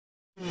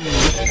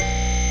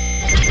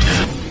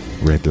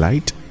red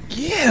light.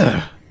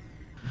 Yeah.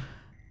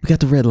 We got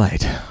the red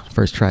light.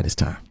 First try this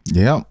time.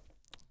 Yep.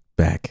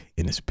 Back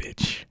in this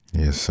bitch.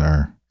 Yes,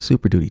 sir.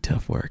 Super Duty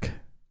Tough Work.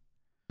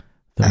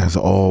 As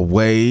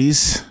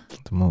always.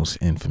 The most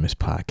infamous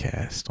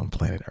podcast on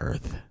planet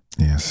Earth.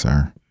 Yes,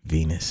 sir.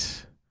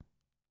 Venus.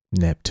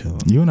 Neptune.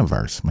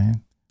 Universe,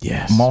 man.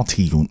 Yes.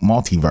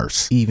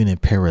 Multiverse. Even in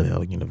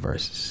parallel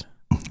universes.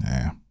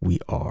 Yeah. We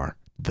are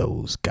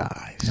those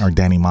guys. Our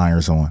Danny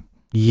Myers on.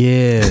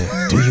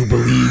 Yeah. Do you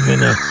believe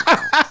in a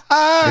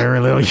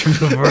parallel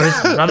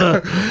universe,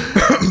 brother?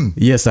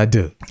 Yes, I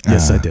do.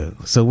 Yes, I do.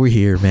 So we're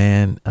here,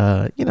 man.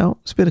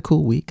 It's been a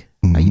cool week.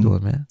 How you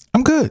doing, man?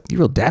 I'm good. You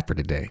real dapper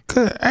today.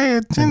 Good. Hey,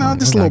 just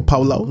a little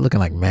polo. Looking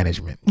like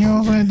management. You know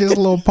what I'm saying? Just a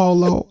little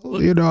polo.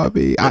 You know what I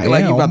mean? Looking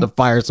like you about to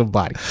fire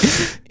somebody.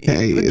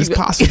 Hey, it's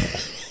possible.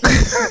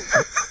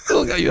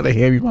 Look how you gotta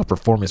hand me my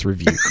performance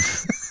review.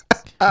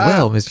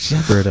 Well, Mr.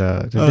 Shepard,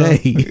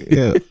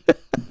 today.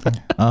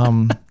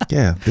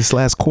 This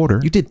last quarter.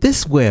 You did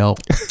this well.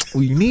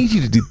 We need you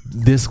to do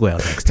this well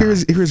next time.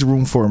 Here's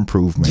room for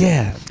improvement.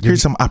 Yeah.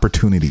 Here's some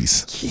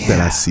opportunities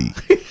that I see.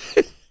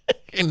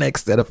 Your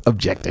next set of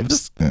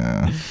objectives.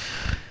 Yeah.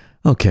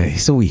 Okay,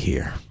 so we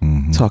here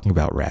talking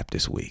about rap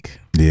this week.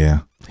 Yeah.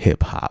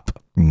 Hip hop.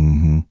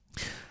 Mm-hmm.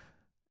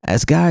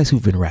 As guys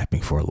who've been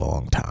rapping for a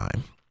long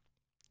time,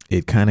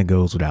 it kind of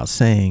goes without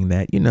saying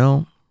that,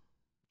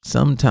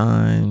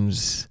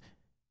 sometimes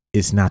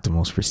it's not the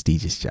most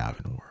prestigious job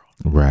in the world.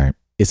 Right.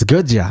 It's a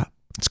good job.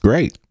 It's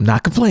great. I'm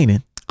not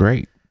complaining.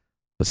 Great.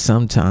 But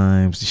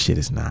sometimes the shit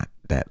is not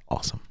that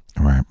awesome.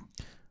 Right.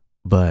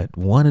 But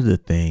one of the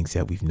things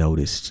that we've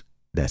noticed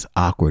that's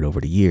awkward over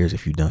the years,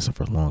 if you've done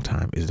something for a long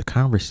time, is the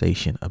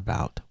conversation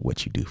about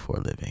what you do for a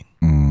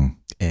living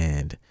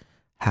and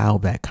how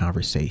that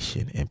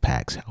conversation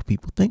impacts how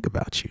people think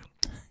about you.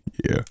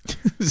 Yeah.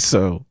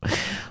 So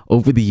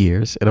over the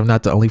years, and I'm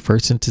not the only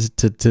person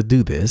to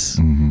do this,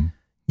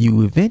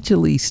 you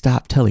eventually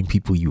stop telling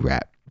people you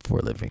rap for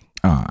a living.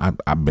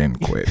 I've been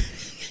quit.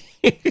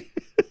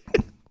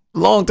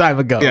 Long time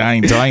ago. Yeah, I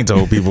ain't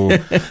told people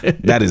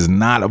that is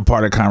not a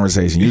part of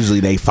conversation. Usually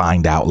they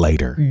find out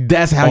later.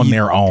 That's how on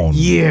their own.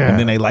 Yeah. And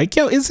then they like,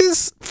 yo, is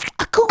this?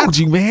 I called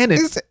you, man.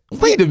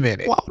 Wait a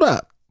minute. Hold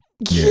up.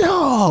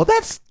 Yo,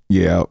 that's.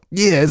 Yeah.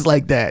 Yeah, it's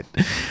like that.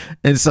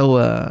 And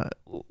so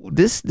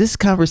this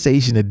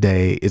conversation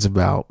today is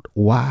about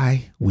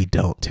why we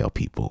don't tell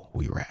people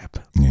we rap.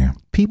 Yeah.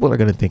 People are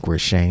going to think we're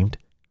ashamed.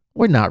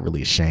 We're not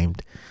really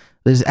ashamed.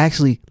 There's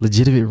actually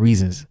legitimate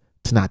reasons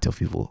to not tell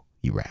people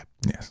you rap.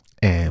 Yes.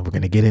 And we're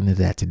going to get into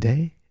that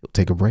today. We'll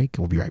take a break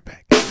and we'll be right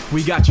back.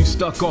 We got you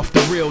stuck off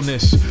the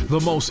realness, the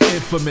most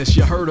infamous,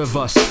 you heard of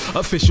us.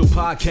 Official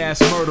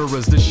podcast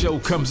murderers, the show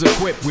comes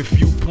equipped with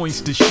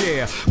viewpoints to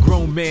share.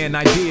 Grown man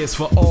ideas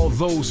for all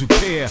those who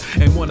care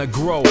and want to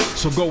grow,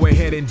 so go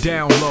ahead and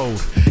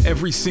download.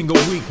 Every single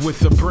week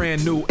with a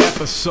brand new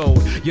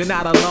episode. You're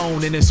not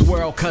alone in this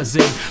world,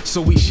 cousin,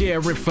 so we share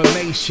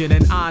information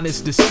and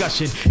honest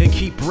discussion and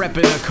keep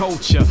repping the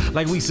culture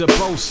like we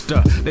supposed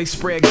to. They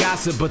spread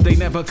gossip, but they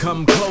never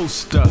come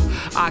close to.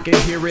 I can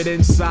hear it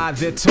inside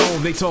their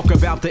tone. They talk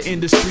about the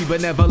industry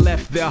but never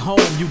left their home.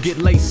 You get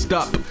laced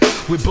up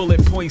with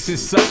bullet points and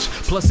such,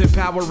 plus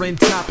empowering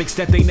topics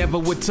that they never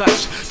would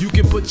touch. You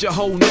can put your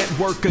whole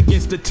network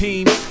against the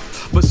team,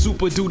 but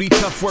Super Duty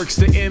Tough Work's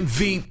the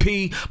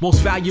MVP. Most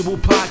valuable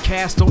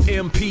podcast on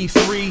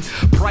MP3.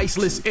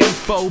 Priceless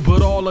info,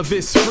 but all of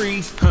it's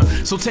free.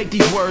 So take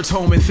these words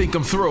home and think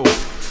them through.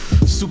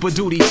 Super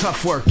Duty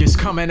Tough Work is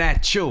coming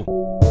at you.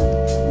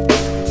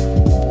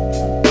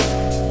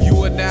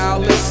 You are now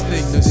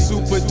listening to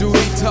Super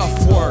Duty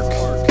Tough Work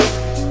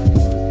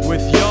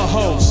with your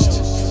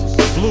host,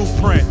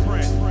 Blueprint.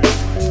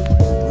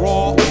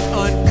 Raw and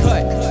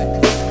uncut.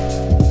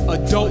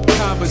 Adult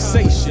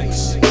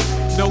conversations.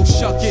 No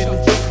shucking,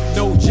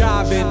 no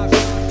jiving,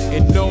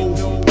 and no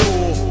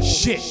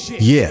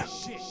bullshit. Yeah.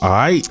 All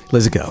right.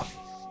 Let's go.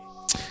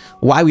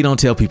 Why we don't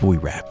tell people we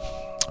rap.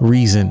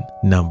 Reason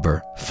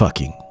number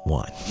fucking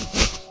one.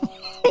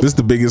 This is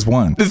the biggest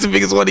one. This is the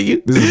biggest one of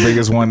you? This is the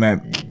biggest one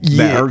that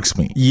irks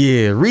me.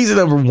 Yeah. Reason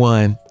number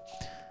one.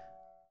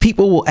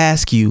 People will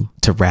ask you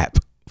to rap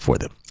for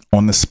them.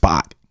 On the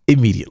spot.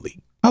 Immediately.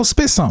 Oh,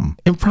 spit something.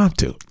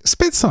 Impromptu.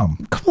 Spit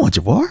something. Come on,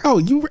 Javar. Oh,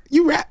 you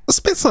rap.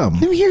 Spit something.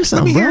 Let me hear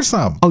something. Hear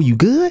something. Oh, you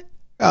good?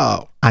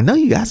 Oh, I know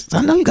you got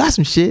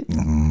some shit.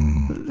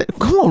 Come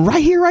on,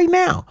 right here, right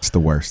now. It's the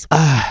worst.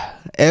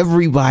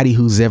 Everybody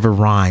who's ever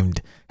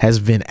rhymed has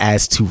been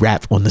asked to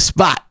rap on the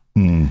spot.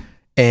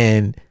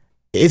 And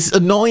it's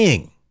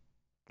annoying.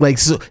 Like,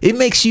 so it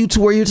makes you to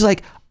where you're just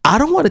like, I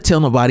don't want to tell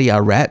nobody I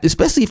rap,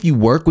 especially if you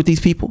work with these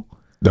people.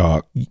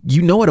 Dog.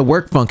 You know, at a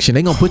work function,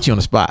 they gonna put you on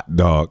the spot.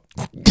 Dog.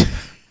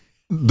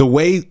 The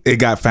way it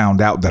got found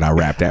out that I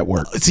rapped at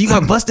work. So you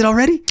got busted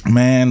already?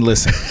 Man,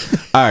 listen.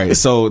 All right.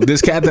 So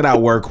this cat that I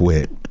work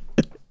with,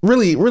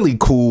 really, really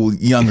cool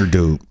younger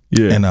dude.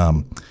 Yeah.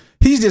 And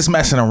he's just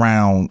messing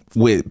around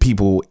with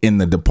people in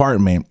the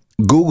department,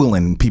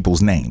 Googling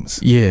people's names.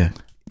 Yeah.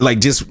 like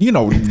just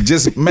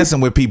just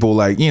messing with people.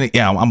 Like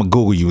yeah, I'm gonna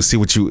Google you, see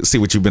what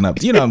you've been up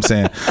to. You know what I'm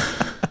saying?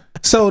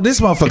 So this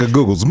motherfucker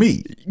Googles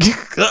me.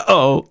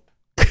 Uh-oh.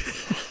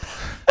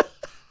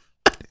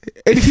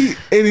 And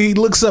he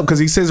looks up because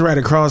he sits right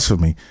across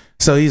from me.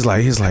 So he's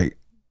like,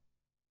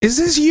 is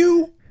this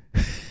you?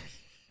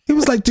 He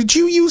was like, did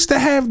you used to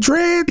have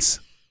dreads?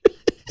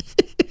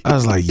 I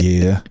was like,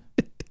 yeah.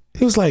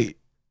 He was like,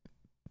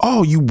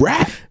 oh, you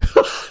rap?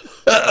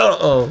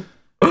 Uh-oh.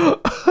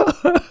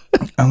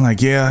 I'm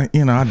like, yeah,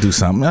 I do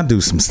something. I do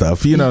some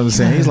stuff. You know what I'm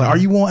saying? He's like, are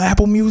you on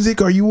Apple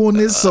Music? Are you on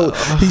this? So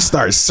he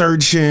starts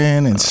searching,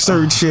 and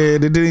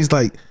then he's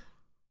like,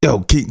 yo,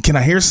 can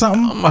I hear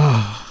something?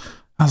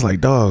 I was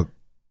like, dog,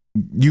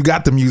 you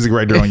got the music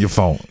right there on your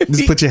phone.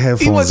 Just put your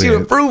headphones in. He wants you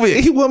to prove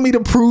it. He want me to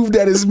prove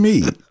that it's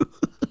me.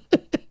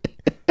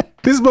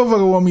 This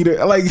motherfucker want me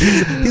to, like,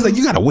 he's like,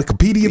 you got a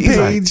Wikipedia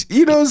page? Like,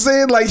 you know what I'm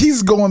saying? Like,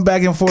 he's going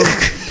back and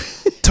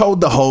forth. Told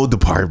the whole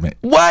department.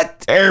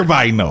 What?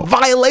 Everybody know.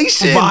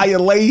 Violation.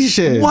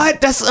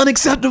 What? That's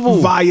unacceptable.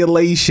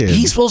 Violation.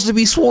 He's supposed to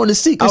be sworn to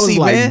secrecy, I was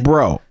like, man.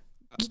 bro.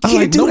 You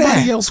can't do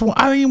nobody that. else.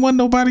 I didn't want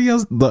nobody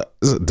else.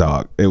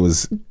 Dog. It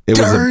was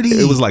dirty.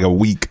 It was like a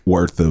week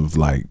worth of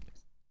like,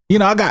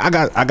 I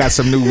got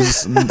some new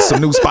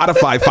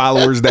Spotify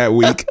followers that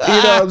week. You know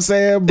what I'm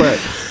saying? But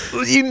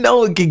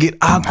it can get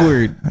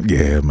awkward.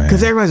 Yeah, man.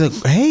 Because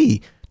everybody's like,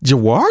 hey,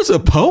 Jawar's a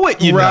poet,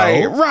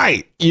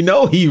 right.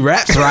 He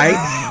raps,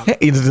 right?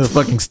 It's the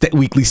fucking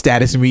weekly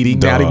status meeting.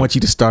 Dog. Now they want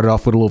you to start it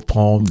off with a little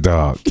poem.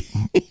 Dog.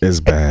 It's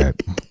bad.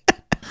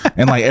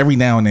 And like every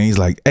now and then he's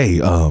like, hey,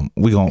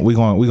 we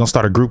gonna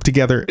start a group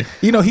together.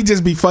 He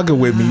just be fucking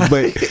with me,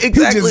 but Exactly.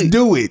 he just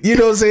do it. You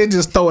know what I'm saying?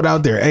 Just throw it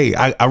out there. Hey,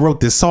 I wrote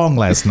this song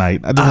last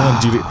night. I just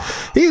wanted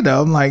you to,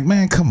 I'm like,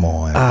 man, come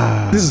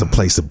on. This is a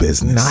place of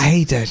business. No, I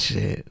hate that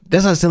shit.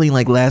 That's what I was telling you,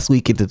 like last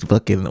week at the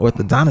fucking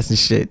orthodontist and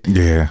shit.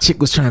 Yeah. Chick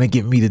was trying to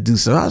get me to do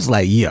so. I was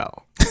like, yo.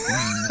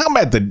 I'm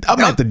at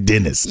the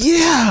dentist.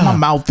 Yeah. My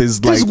mouth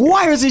is like, there's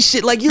wires and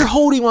shit. Like you're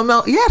holding my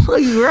mouth. Yeah,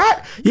 you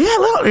right?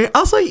 Yeah,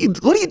 I'll say,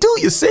 what do you do?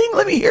 You sing?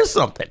 Let me hear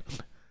something.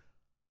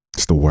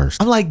 It's the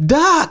worst. I'm like,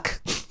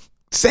 Doc,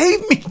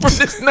 save me from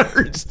this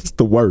nurse. It's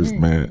the worst,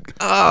 man.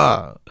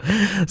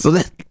 So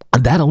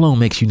that alone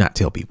makes you not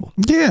tell people.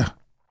 Yeah.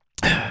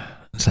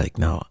 It's like,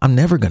 no, I'm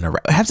never gonna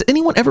rap. Has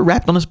anyone ever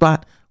rapped on the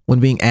spot when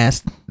being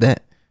asked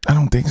that? I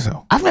don't think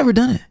so. I've never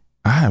done it.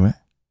 I haven't.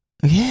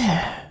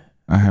 Yeah.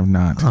 I have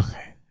not. Okay.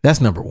 That's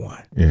number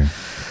one. Yeah.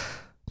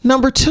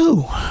 Number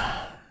two,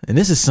 and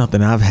this is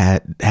something I've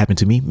had happen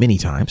to me many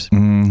times.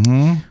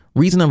 Mm-hmm.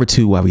 Reason number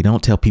two why we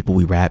don't tell people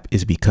we rap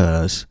is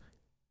because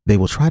they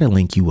will try to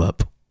link you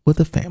up with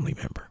a family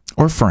member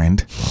or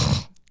friend.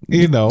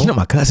 You know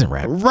my cousin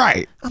rap.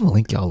 Right. I'm gonna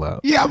link y'all up.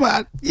 Yeah,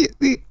 but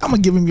I'm gonna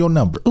give him your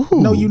number. Ooh,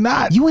 no, you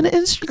not. You in the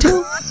industry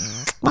too?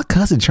 My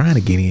cousin trying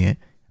to get in.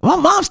 My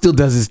mom still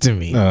does this to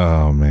me.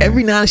 Oh man.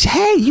 Every now and then,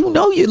 hey, your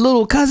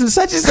little cousin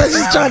such and such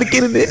is trying to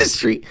get in the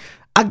industry.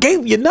 I gave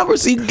him your number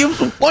so you can give him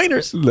some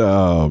pointers.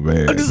 No,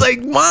 man. I'm just like,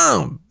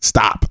 Mom.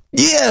 Stop.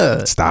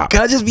 Yeah. Stop.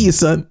 Can I just be your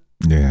son?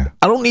 Yeah.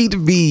 I don't need to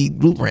be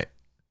Blueprint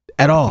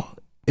at all.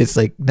 It's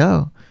like,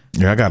 no.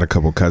 Yeah, I got a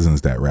couple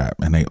cousins that rap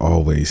and they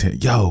always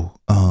hit, yo,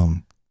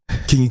 can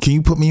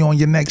you put me on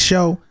your next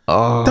show?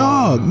 Oh.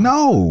 Dog,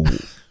 no.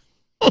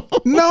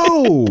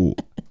 No.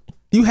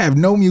 You have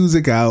no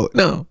music out.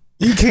 No.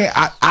 You can't.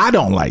 I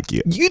don't like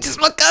you. You just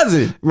my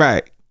cousin.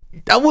 Right.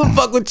 I wouldn't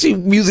fuck with you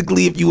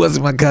musically if you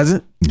wasn't my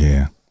cousin.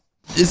 Yeah.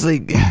 It's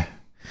like,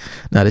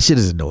 nah, this shit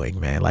is annoying,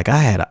 man. Like I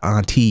had an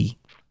auntie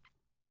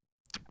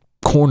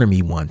corner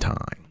me one time.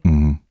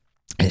 Mm-hmm.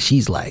 And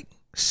she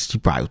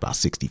probably was about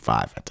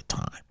 65 at the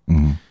time.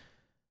 Mm-hmm.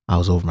 I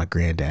was over my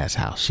granddad's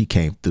house. She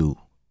came through.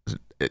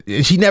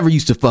 And she never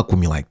used to fuck with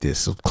me like this.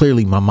 So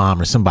clearly my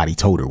mom or somebody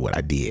told her what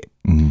I did.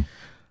 Mm-hmm.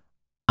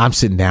 I'm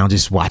sitting down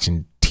just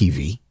watching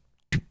TV.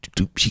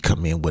 She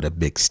come in with a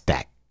big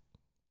stack.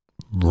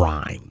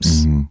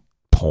 Rhymes. Mm-hmm.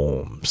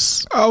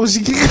 Poems. Oh,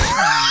 she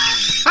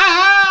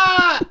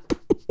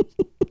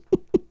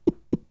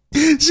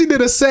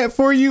did a set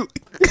for you.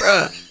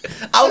 I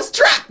was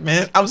trapped,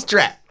 man. I was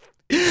trapped.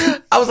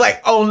 I was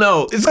like, oh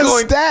no, it's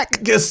going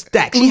stack. A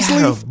stack. She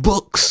had her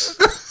books.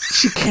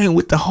 She came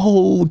with the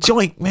whole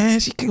joint, man.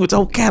 She came with the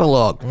whole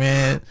catalog,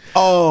 man.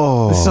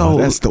 Oh, so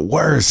that's the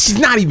worst. She's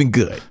not even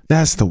good.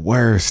 That's the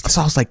worst. So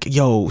I was like,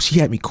 yo, she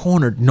had me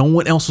cornered. No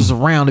one else was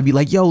around to be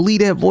like, yo, leave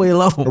that boy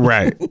alone.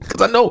 Right.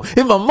 Because I know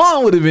if my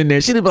mom would have been there,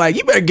 she'd have been like,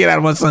 you better get out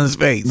of my son's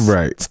face.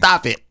 Right.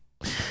 Stop it.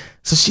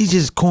 So she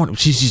just cornered.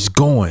 She's just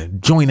going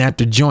joint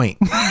after joint.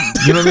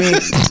 You know what I mean?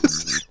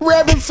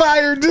 Rapid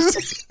fire.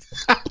 Just.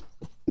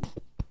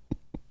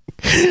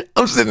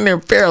 I'm sitting there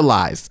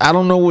paralyzed. I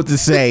don't know what to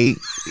say.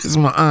 It's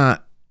my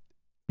aunt.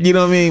 You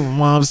know what I mean? My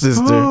mom's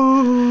sister.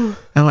 Oh.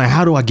 I'm like,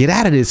 how do I get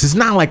out of this? It's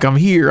not like I'm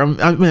here. I'm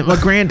at my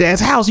granddad's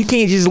house. You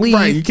can't just leave.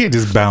 Right. You can't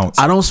just bounce.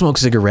 I don't smoke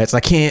cigarettes.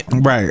 I can't.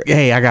 Right.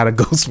 Hey, I gotta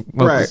go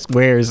smoke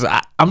squares.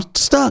 I'm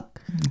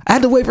stuck. I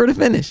had to wait for her to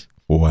finish.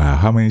 Wow.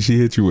 How many she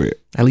hit you with?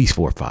 At least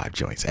 4 or 5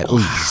 joints. At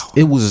least.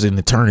 It was an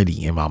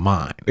eternity in my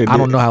mind. I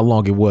don't know how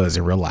long it was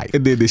in real life.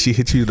 And then did she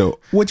hit you though?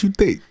 What you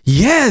think?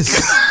 Yes.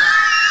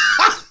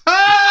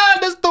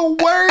 That's the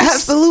worst.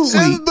 Absolutely.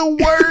 That's the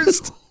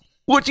worst.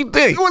 What you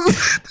think?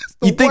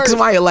 You think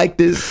somebody like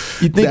this?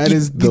 You think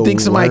you think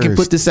somebody can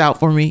put this out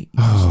for me?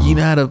 Oh. You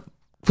know how to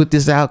put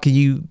this out? Can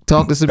you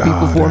talk to some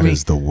people for that me? That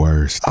is the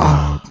worst.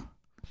 Dog.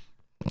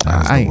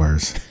 That's the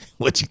worst.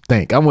 What you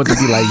think? I want to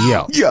be like,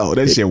 yo,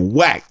 that shit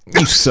whack.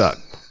 You suck.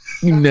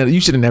 You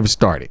should have never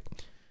started.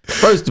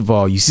 First of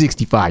all, you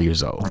 65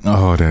 years old.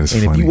 Oh, that is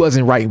funny. funny. And if you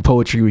wasn't writing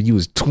poetry when you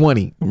was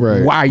 20,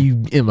 right. Why are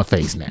you in my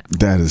face now?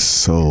 That is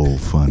so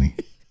funny.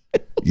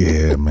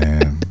 Yeah,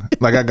 man.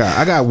 Like I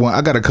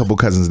got a couple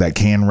cousins that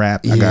can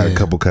rap. I got a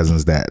couple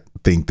cousins that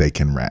think they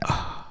can rap.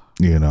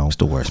 You know, it's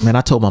the worst. Man,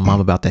 I told my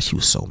mom about that. She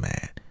was so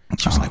mad.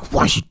 She was like,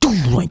 "Why you do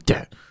like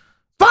that?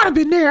 If I'd have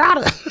been there,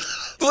 I'd have."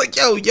 Like,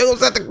 yo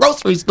was at the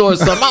grocery store or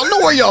something. I don't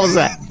know where y'all was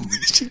at.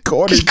 She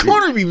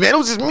cornered me, man. It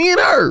was just me and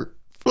her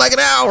for like an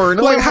hour.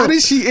 Like, how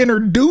did she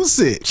introduce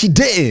it? She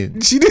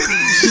didn't. She didn't.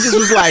 She just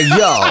was like,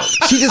 yo.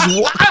 She just.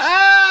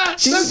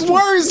 That's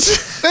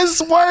worse.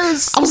 That's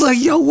worse. I was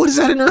like, yo, what is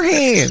that in her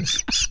hand?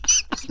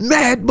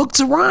 Mad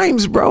books of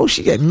rhymes, bro.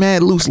 She had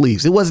mad loose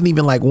leaves. It wasn't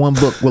even like one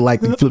book where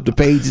like you flip the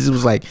pages. It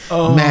was like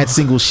mad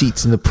single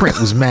sheets, and the print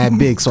was mad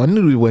big. So I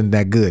knew it wasn't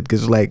that good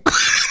because like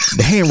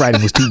the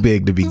handwriting was too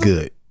big to be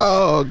good.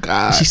 Oh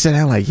God. She said,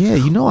 I'm like, yeah,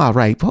 you know, I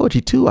write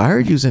poetry too. I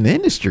heard you was in the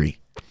industry.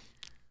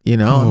 You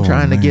know, I'm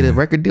trying to get a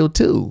record deal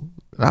too.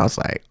 And I was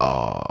like,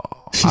 oh.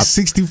 She's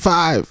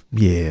 65.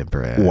 Yeah,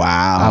 bruh.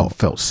 Wow. I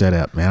felt set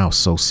up, man. I was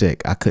so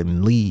sick. I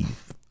couldn't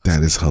leave.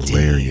 That is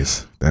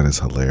hilarious. Damn. That is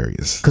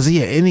hilarious. Because,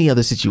 yeah, any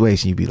other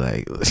situation, you'd be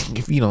like,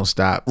 if you don't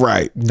stop.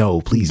 Right.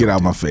 No, please. Get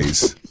out my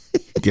face.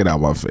 Get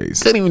out my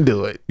face. Couldn't even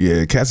do it.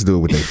 Yeah, cats do it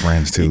with their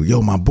friends too.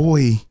 Yo, my boy.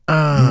 You know what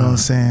I'm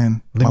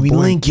saying? Let me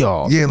link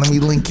y'all. Yeah, let me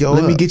link y'all.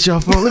 Let me get your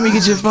phone. Let me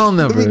get your phone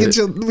number. Let me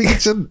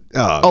get your.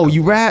 Oh,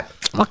 you rap?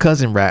 My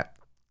cousin rap.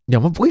 Yo,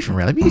 my boyfriend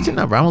rap. Let me get your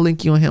number. I'm gonna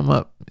link you and him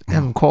up.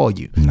 Have him call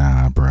you.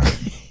 Nah, bro.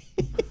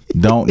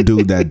 Don't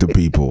do that to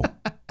people.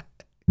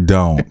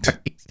 Don't.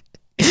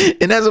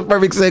 And that's a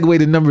perfect segue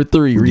to number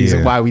 3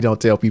 reason why we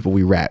don't tell people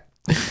we rap.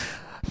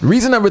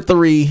 Reason number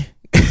 3,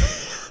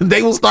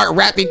 they will start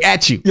rapping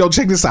at you. Yo,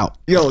 check this out.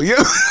 Yo.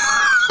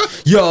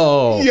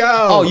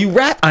 Oh, you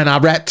rap? And I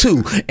rap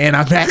too. And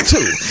I rap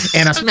too.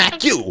 And I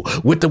smack you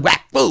with the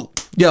whack food.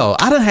 Yo,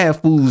 I done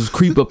have fools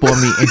creep up on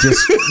me and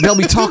just, they'll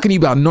be talking to you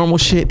about normal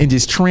shit and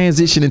just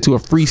transition into a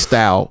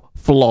freestyle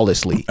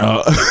flawlessly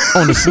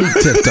on the sneak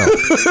tiptoe.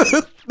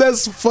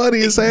 That's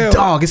funny as hell.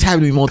 Dog, it's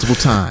happened to me multiple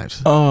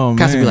times. Oh,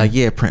 Cats man. be like,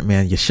 yeah, Print,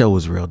 man, your show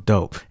is real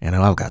dope. And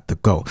I've got the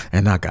go.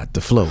 And I got the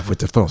flow with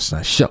the phone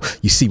sign show.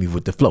 You see me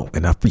with the flow.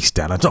 And I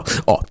freestyle. I jump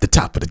off the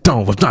top of the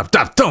dome.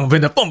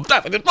 And the phone.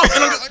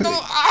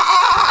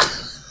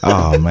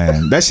 Oh,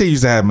 man. That shit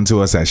used to happen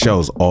to us at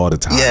shows all the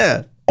time.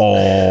 Yeah.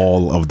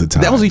 All of the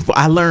time. That was before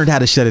I learned how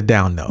to shut it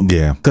down, though.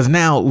 Yeah. Because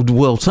now,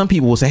 well, some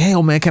people will say, hey,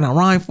 oh, man, can I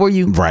rhyme for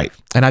you? Right.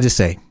 And I just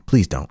say,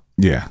 please don't.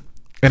 Yeah.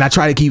 And I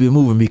try to keep it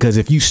moving because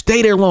if you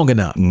stay there long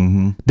enough,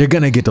 they're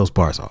going to get those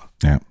bars off.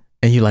 Yeah.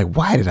 And you're like,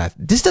 why did I?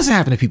 This doesn't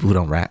happen to people who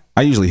don't rap.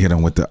 I usually hit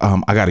them with the,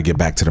 I got to get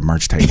back to the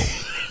merch table.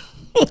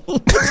 You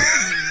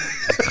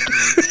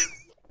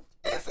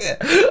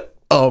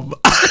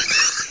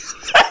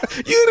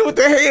hit it with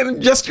the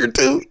hand gesture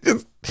too.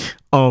 Just,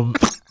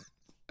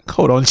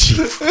 hold on,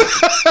 Chief.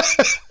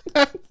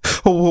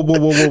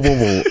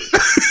 Whoa.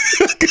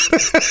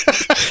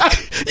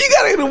 You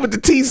gotta hit him with the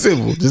T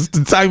symbol, just the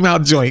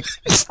timeout joint.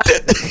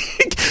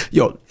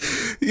 Yo,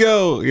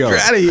 you're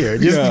out of here.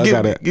 Just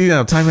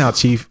timeout,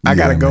 Chief. I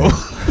gotta go.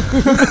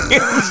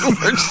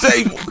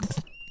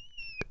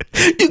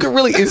 You can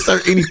really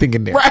insert anything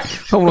in there. Right.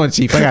 Hold on,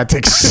 Chief. I gotta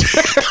take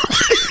shit.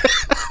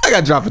 I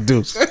gotta drop a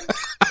deuce.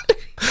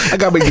 I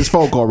gotta make this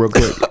phone call real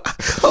quick.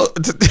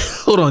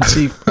 Hold on,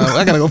 Chief.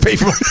 I gotta go pay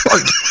for my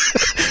parking.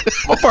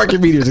 My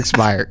parking meter's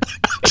expired.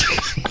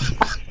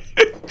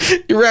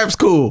 Your rap's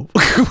cool.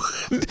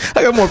 I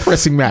got more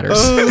pressing matters.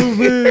 Oh,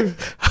 man.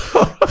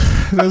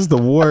 That's the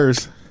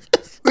worst.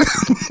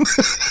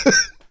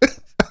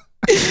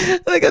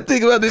 Like, I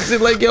think about this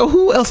shit like, yo,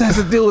 who else has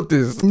to deal with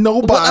this?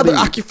 Nobody. What other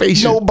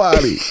occupation?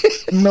 Nobody.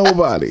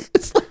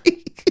 It's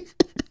like,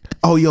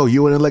 oh, yo,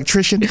 you an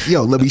electrician?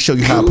 Yo, let me show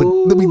you how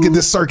let me get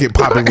this circuit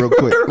popping real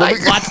quick.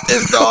 like, watch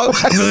this, dog.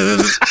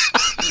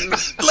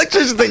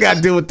 Electricians ain't got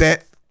to deal with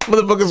that.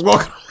 Motherfuckers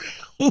walking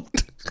around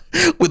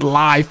with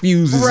live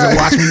fuses and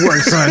watch me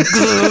work, son.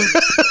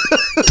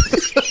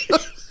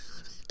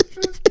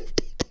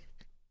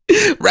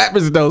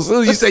 Rappers though, as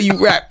soon as you say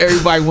you rap,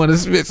 everybody want to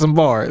spit some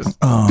bars.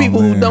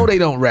 People who know they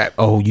don't rap.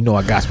 Oh, you know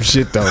I got some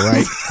shit though,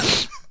 right?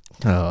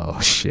 Oh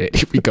shit,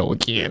 here we go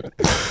again.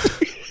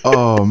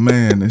 Oh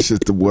man, it's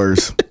just the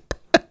worst.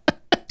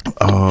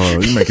 Oh,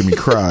 you're making me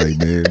cry,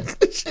 man.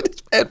 Shit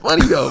is bad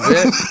funny though,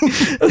 man.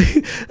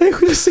 Like,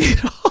 we see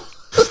it all.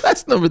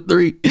 That's number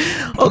 3.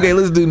 Okay,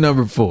 let's do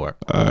number 4.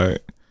 All right.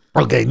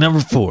 Okay, number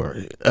 4.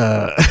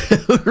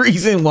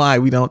 Reason why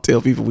we don't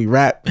tell people we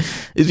rap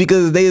is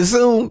because they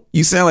assume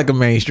you sound like a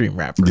mainstream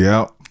rapper.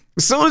 Yep.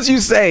 As soon as you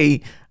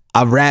say,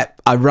 I rap,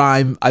 I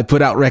rhyme, I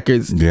put out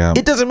records, Yeah.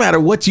 it doesn't matter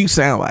what you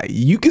sound like.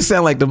 You can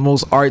sound like the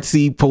most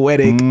artsy,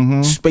 poetic,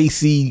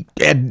 spacey,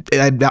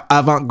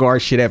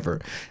 avant-garde shit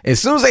ever. As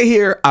soon as they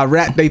hear I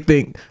rap, they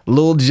think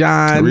Lil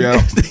Jon,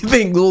 Yeah. they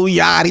think Lil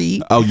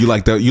Yachty. Oh, you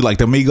like the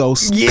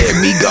Migos? Yeah,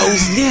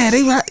 Migos. Yeah,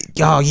 they rap.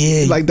 Oh,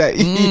 yeah. You like that?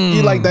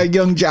 You like that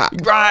Young Jock?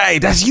 Right,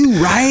 that's you,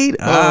 right?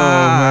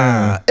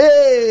 man.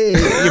 Hey,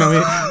 you know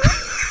what I mean?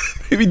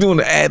 He be doing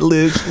the ad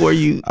libs for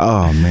you,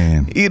 Oh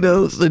man. you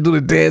know, so they do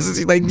the dances.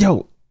 He's like,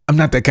 yo, I'm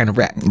not that kind of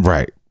rap.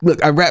 Right.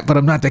 Look, I rap, but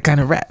I'm not that kind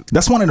of rap.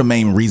 That's one of the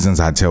main reasons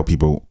I tell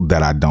people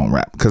that I don't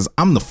rap, because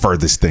I'm the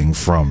furthest thing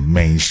from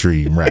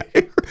mainstream rap.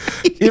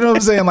 You know what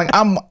I'm saying? Like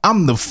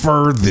I'm the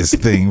furthest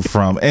thing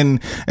from. And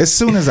as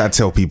soon as I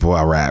tell people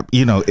I rap,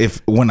 you know,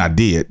 when I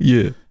did,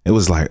 Yeah. it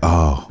was like,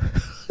 oh.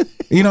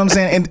 You know what I'm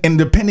saying? And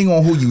depending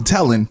on who you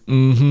telling,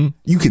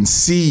 you can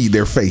see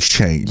their face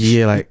change.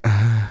 Yeah,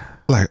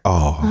 Like,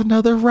 oh,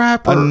 another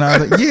rapper.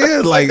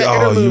 yeah, like,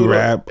 oh, you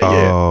rap?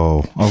 Yeah.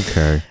 Oh,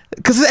 okay.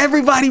 Because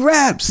everybody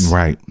raps.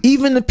 Right.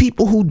 Even the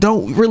people who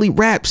don't really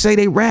rap say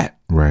they rap.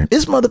 Right.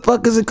 There's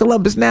motherfuckers in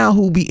Columbus now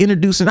who be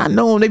introducing, I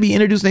know them, they be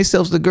introducing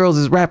themselves to girls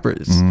as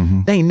rappers.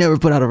 They ain't never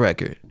put out a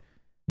record.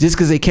 Just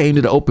because they came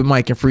to the open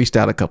mic and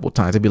freestyle a couple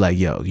times, they'd be like,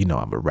 yo, you know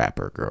I'm a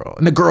rapper, girl.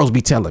 And the girls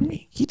be telling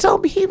me, he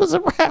told me he was a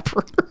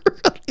rapper.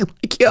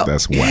 Like, yo,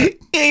 That's whack.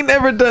 He ain't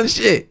never done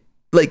shit.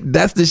 Like,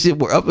 that's the shit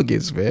we're up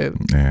against, man.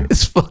 Yeah.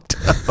 It's fucked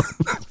up.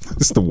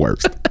 It's the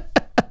worst.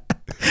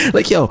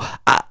 Like, yo,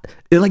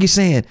 like you're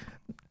saying,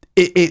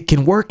 it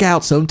can work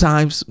out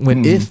sometimes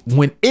when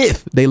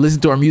if they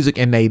listen to our music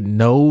and they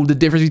know the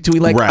difference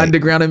between like Right.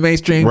 underground and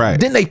mainstream, Right.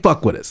 then they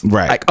fuck with us.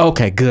 Right. Like,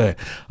 okay, good.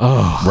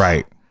 Oh,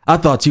 Right. I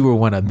thought you were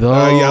one of those.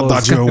 Oh, yeah, I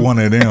thought you were one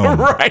of them.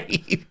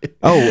 Right.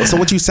 Oh, so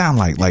what you sound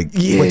like? Like,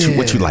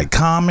 what you like,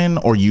 Common,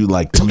 or you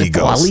like the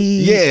Migos?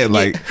 Yeah,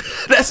 like,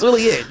 That's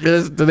really it.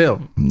 Just to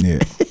them. yeah.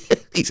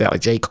 He sound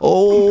like J.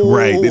 Cole.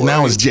 Right. And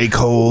now it's J.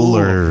 Cole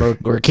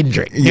or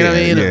Kendrick. You know what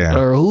I mean? Yeah.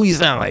 Or who you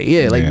sound like.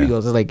 Yeah, like Yeah. Migos.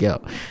 It's like,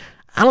 yo,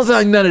 I don't sound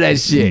like none of that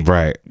shit.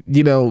 Right.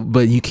 You know,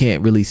 but you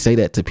can't really say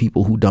that to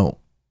people who don't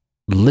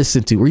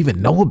listen to or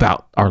even know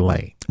about our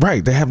lane.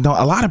 Right. A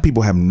lot of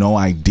people have no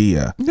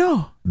idea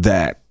No.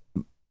 that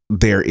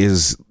there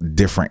is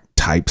different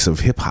types of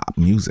hip hop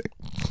music.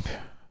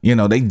 You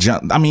know, they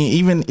jump. I mean,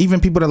 even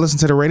people that listen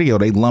to the radio,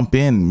 they lump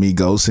in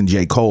Migos and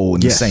J. Cole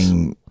in Yes.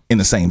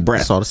 the same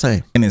breath. It's all the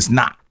same. And it's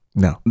not.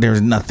 No. There's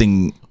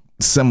nothing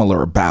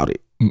similar about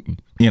it.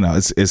 You know,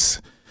 it's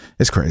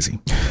crazy.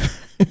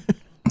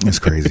 It's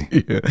crazy.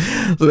 Yeah.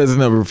 So that's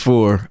number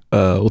 4.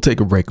 We'll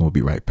take a break and we'll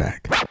be right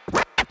back.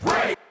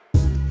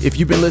 If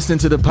you've been listening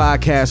to the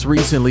podcast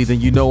recently, then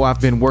you know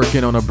I've been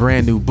working on a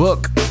brand new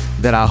book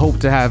that I hope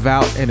to have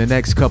out in the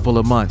next couple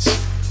of months.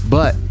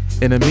 But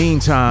in the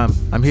meantime,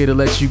 I'm here to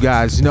let you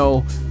guys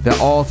know that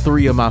all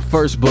 3 of my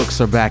first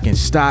books are back in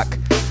stock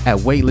at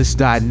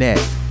weightless.net.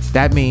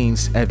 That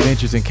means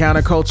Adventures in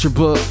Counterculture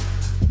book,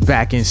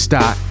 back in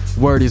stock.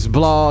 Word is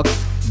Blog,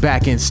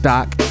 back in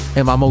stock.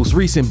 And my most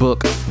recent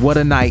book, What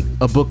a Night,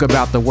 a book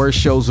about the worst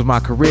shows of my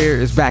career,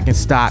 is back in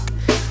stock.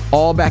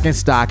 All back in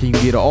stock, and you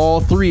can get all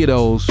 3 of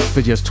those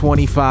for just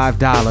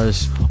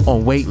 $25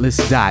 on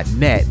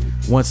weightless.net.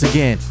 Once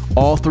again,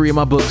 all 3 of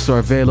my books are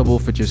available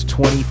for just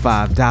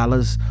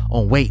 $25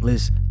 on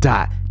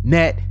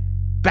weightless.net.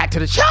 Back to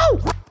the show.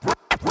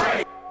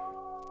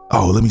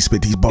 Oh, let me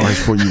spit these bars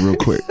for you real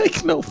quick.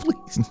 Like, no,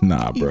 please.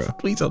 Nah, bro.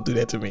 Please don't do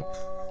that to me.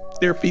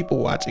 There are people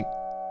watching.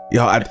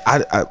 Yo,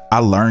 I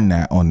learned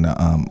that on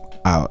the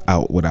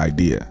out with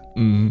Idea.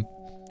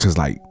 Cause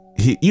like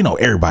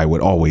everybody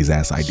would always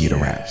ask Idea to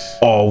rap.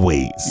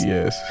 Always.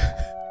 Yes.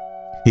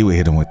 He would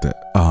hit him with the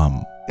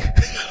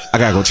I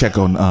gotta go check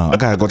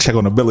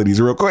on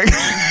abilities real quick.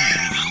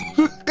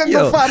 Gotta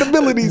go find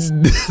abilities.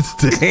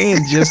 The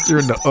hand gesture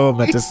and the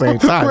at the same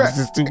time. This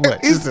is too much.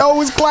 It's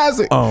always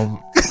classic.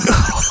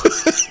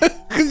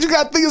 Cause you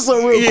gotta think of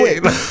something real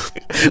quick.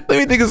 Let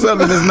me think of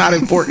something that's not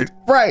important.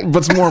 Right. But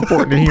it's more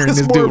important than hearing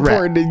this dude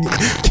rap.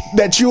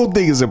 That you'll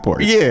think is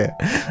important. Yeah.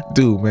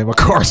 Dude, man, my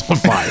car's on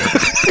fire.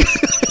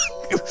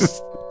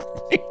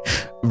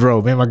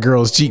 Bro, man, my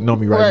girl's cheating on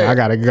me right now. I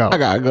gotta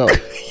go.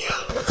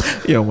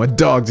 Yo, my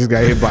dog just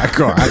got hit by a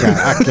car.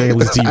 I can't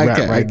listen to you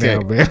rap right now,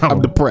 man.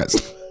 I'm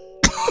depressed.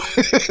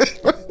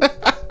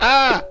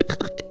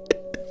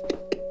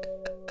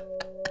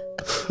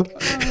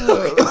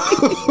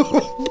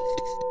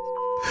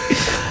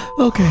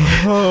 Okay.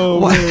 Oh,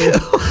 man.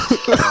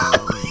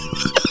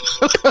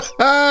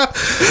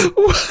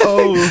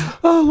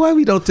 Oh, why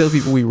we don't tell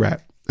people we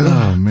rap?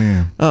 Oh,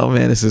 man. Oh,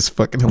 man, this is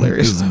fucking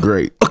hilarious. This is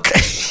great. Okay.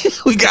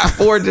 We got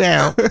 4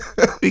 down.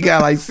 We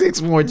got like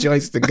 6 more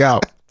joints to go.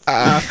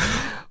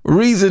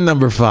 Reason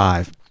number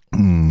 5.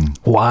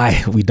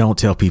 Why we don't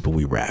tell people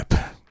we rap.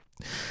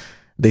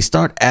 They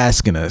start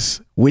asking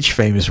us which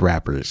famous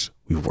rappers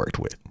we've worked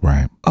with.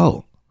 Right.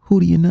 Oh, Who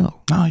do you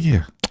know? Oh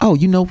yeah. Oh,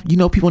 you know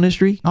people in the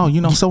street? Oh,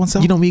 you know so and so.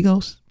 You know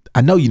Migos?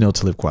 I know you know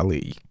Talib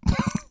Kweli.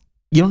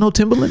 You don't know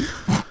Timberland?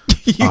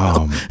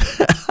 I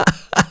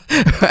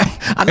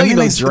know you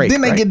know Drake.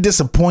 Then they get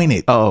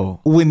disappointed.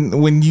 Oh,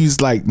 when you's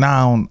like,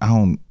 nah, I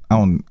don't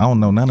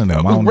know none of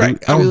them. I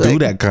don't do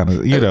that kind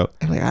of, you know.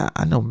 I'm like,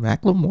 I know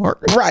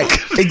Macklemore. Right.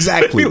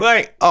 Exactly.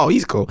 Like, oh,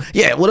 he's cool.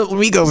 Yeah, what up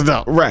with Migos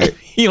though? Right.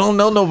 You don't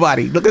know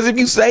nobody. Because if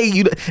you say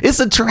it's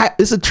a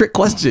trick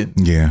question.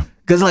 Yeah.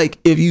 Because like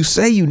if you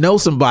say you know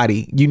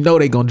somebody, you know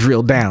they gonna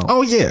drill down.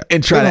 Oh yeah.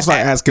 And try to start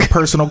asking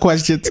personal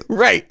questions.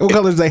 Right. What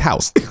color is their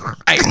house?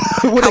 Right.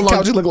 What their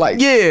couch look like?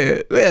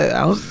 Yeah.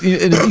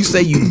 And if you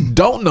say you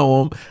don't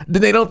know them,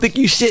 then they don't think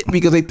you shit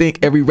because they think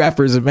every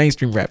rapper is a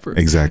mainstream rapper.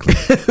 Exactly.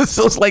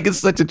 So it's like it's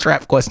such a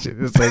trap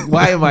question. It's like,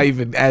 why am I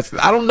even asking?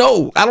 I don't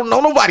know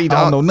nobody, dog.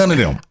 I don't know none of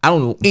them. I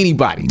don't know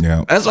anybody.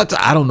 Yeah. That's what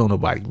I don't know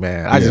nobody,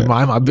 man. I just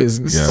mind my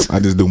business. Yeah.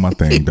 I just do my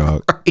thing,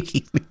 dog.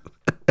 Right.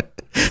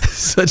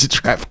 Such a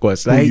trap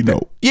question. Who you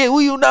know? Yeah, who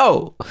you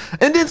know?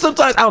 And then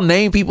sometimes I'll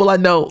name people I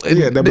know. And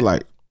yeah, they'll be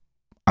like,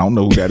 I don't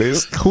know who that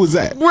is. Who is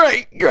that?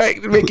 Right.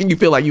 Making you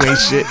feel like you ain't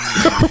shit.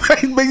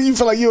 Right, making you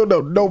feel like you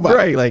don't know nobody.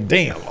 Right, like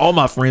damn, all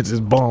my friends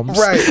is bums.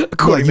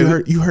 Right. Like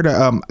you heard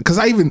of because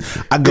I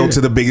go to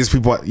the biggest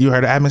people. You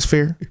heard of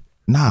Atmosphere?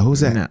 Nah,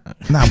 who's that?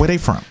 Nah, where they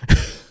from?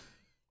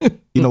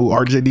 You know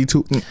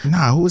RJD2?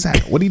 Nah, who is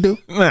that? What do he do?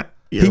 Nah.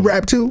 He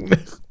rap too?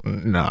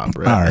 Nah,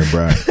 bro. All right,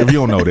 bro. If you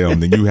don't know them,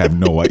 then you have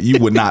no idea. You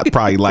would not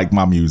probably like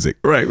my music.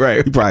 Right.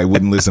 You probably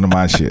wouldn't listen to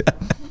my shit.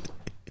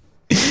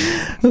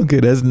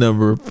 Okay, that's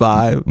number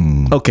 5.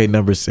 Okay,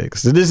 number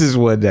 6. So this is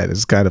one that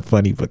is kind of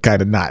funny, but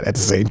kind of not at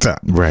the same time.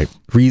 Right.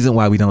 Reason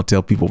why we don't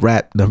tell people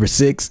rap, number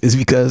 6, is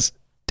because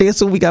they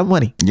assume we got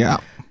money. Yeah.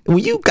 When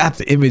you got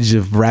the image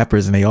of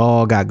rappers and they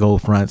all got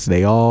gold fronts,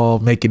 they all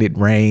making it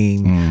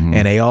rain,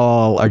 and they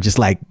all are just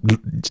like,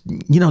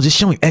 just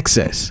showing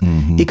excess.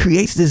 It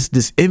creates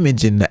this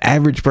image in the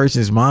average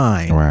person's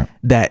mind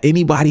that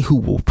anybody who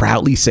will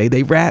proudly say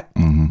they rap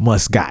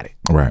must got it.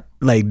 Right.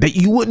 Like that,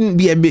 you wouldn't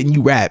be admitting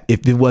you rap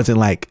if it wasn't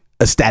like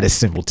a status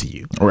symbol to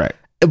you. Right.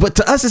 But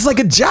to us, it's like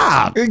a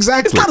job.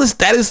 Exactly. It's not a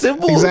status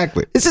symbol.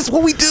 Exactly. It's just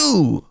what we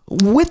do.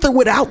 With or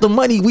without the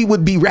money, we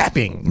would be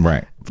rapping.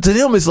 Right. To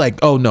them, it's like,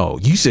 oh no,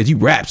 you said you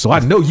rap, so I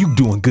know you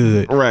doing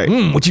good. Right.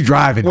 What you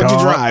driving, What dog? you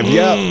drive,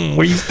 yeah.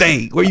 Where you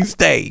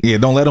stay? Yeah,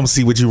 don't let them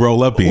see what you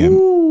roll up in.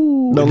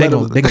 Ooh,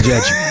 they can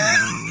judge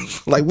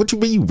you. Like, what you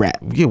mean you rap?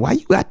 Yeah, why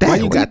you got that? Why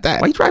you got that?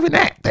 Why you driving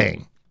that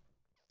thing?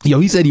 Yo,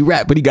 he said he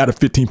rap, but he got a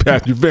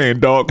 15-passenger van,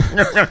 dog.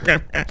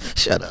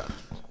 Shut up.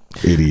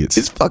 Idiots.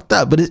 It's fucked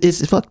up, but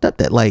it's fucked up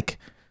that like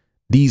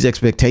these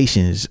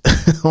expectations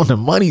on the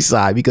money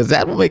side, because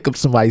that will make up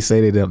somebody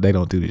say they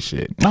don't do this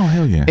shit. Oh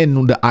hell yeah.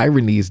 And the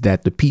irony is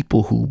that the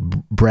people who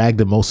brag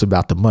the most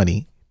about the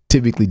money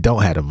typically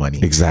don't have the money.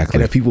 Exactly.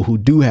 And the people who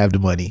do have the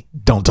money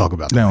don't talk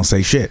about They don't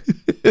say shit.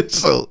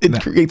 So it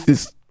creates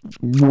this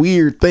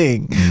weird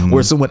thing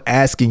where someone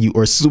asking you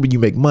or assuming you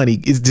make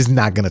money is just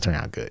not gonna turn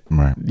out good.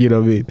 Right. You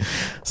know what I mean?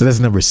 So that's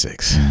number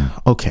 6.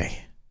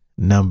 Okay.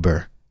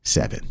 Number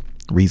 7.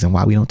 Reason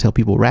why we don't tell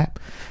people rap.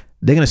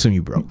 They're gonna assume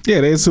you broke. Yeah,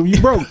 they assume you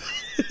broke.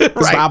 It's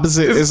the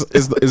opposite.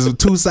 It's the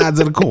two sides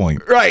of the coin.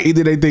 Right.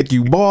 Either they think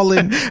you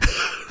balling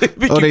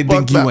or they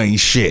think you ain't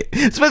shit.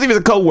 Especially if it's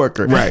a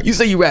coworker. Right. You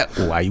say you rap.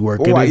 Why you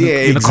working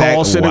in the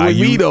call center with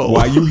me though?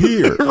 Why you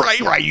here?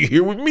 Right. Why you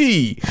here with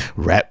me?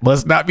 Rap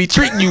must not be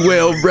treating you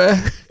well,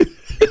 bruh.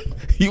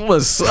 You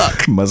must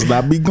suck. Must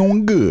not be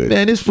going good.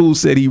 Man, this fool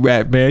said he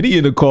rap, man. He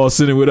in the call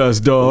center with us,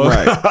 dog.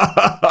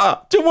 Right.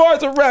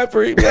 Jamar's a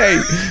rapper. Hey,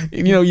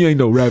 you ain't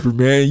no rapper,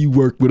 man. You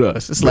work with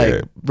us. It's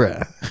like,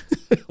 bruh,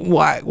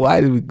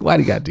 why do you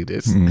gotta do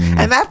this?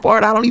 And that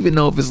part, I don't even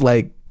know if it's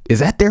like, is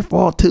that their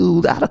fault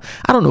too? I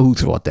don't know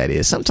whose fault that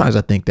is. Sometimes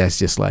I think that's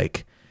just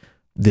like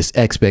this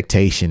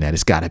expectation that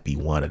it's gotta be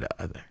one or the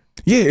other.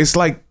 Yeah, it's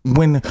like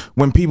when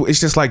people, it's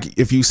just like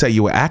if you say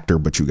you're an actor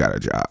but you got a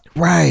job,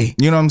 right?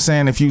 You know what I'm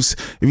saying? If you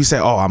say,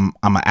 oh, I'm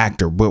an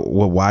actor, but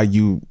why are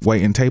you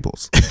waiting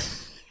tables?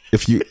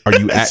 If you are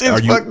you you know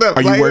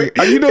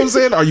what I'm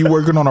saying? Are you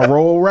working on a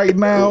role right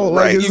now?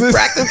 Like, Is this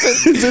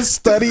practicing? Is this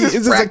study?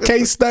 Is this a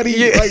case study?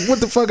 Yeah. Like, what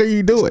the fuck are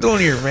you doing? What's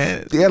going here,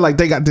 man? Yeah, like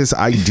they got this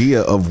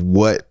idea of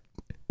what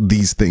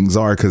these things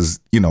are, because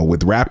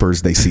with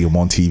rappers, they see them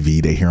on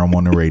TV, they hear them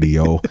on the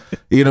radio,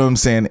 you know what I'm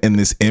saying, and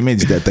this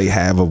image that they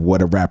have of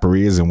what a rapper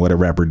is and what a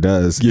rapper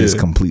does is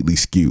completely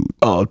skewed.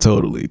 Oh,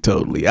 totally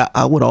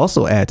I would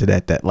also add to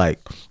that like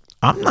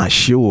I'm not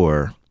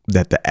sure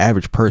that the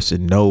average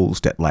person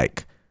knows that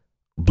like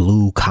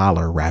blue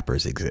collar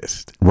rappers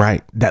exist,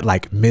 right? That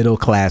like middle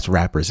class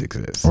rappers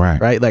exist,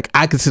 right? Like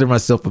I consider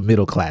myself a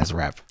middle class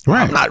rapper.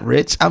 Right. I'm not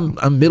rich. I'm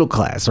middle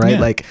class, right? Yeah.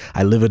 Like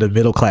I live in a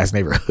middle class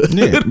neighborhood.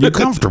 Yeah, you're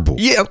comfortable.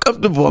 Yeah, I'm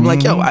comfortable. I'm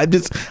like, yo,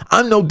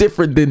 I'm no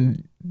different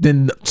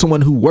than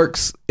someone who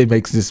works and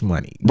makes this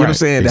money. You know what I'm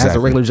saying? That has a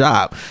regular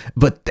job.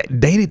 But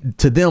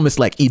to them, it's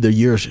like either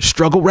you're a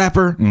struggle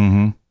rapper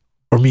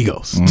or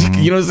Migos.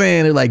 You know what I'm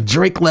saying? They're like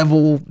Drake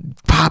level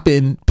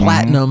popping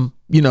platinum,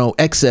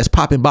 excess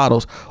popping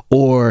bottles,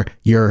 or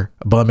you're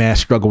a bum ass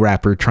struggle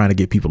rapper trying to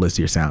get people to listen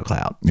to your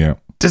SoundCloud. Yeah.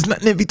 There's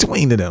nothing in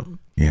between to them.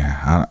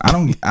 Yeah. I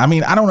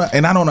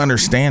don't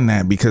understand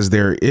that, because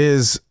there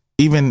is,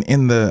 even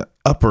in the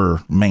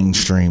upper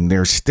mainstream,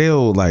 there's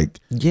still like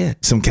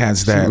some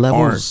cats that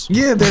levels.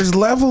 There's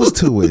levels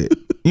to it.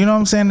 You know what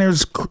I'm saying?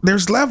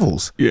 There's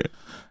levels. Yeah.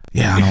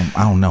 Yeah.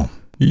 I don't know.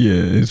 Yeah,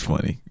 it's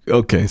funny.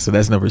 Okay, so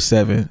that's number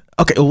 7.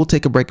 Okay, we'll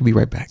take a break and be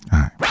right back.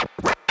 All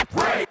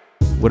right.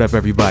 What up,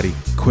 everybody?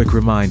 Quick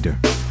reminder,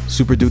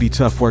 Super Duty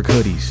Tough Work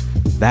hoodies,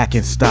 back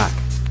in stock.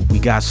 We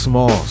got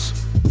smalls,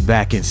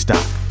 back in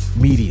stock.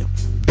 Medium,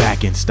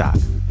 back in stock.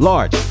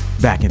 Large,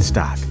 back in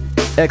stock.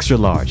 Extra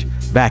large,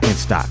 back in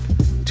stock.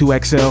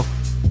 2XL,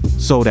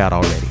 sold out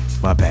already.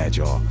 My bad,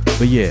 y'all.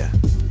 But yeah,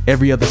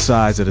 every other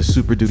size of the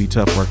Super Duty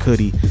Tough Work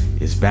hoodie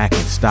is back in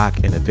stock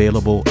and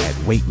available at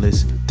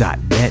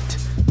weightless.net.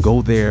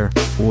 Go there,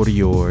 order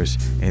yours,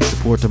 and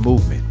support the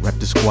movement. Rep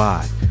the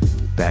squad.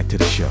 Back to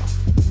the show.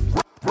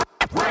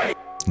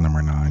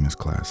 Number 9 is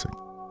classic.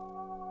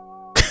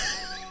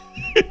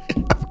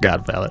 I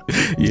forgot about it.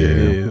 Yeah,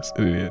 it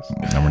is.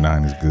 Number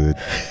 9 is good.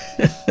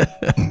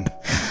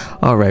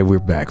 All right, we're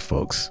back,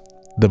 folks.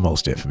 The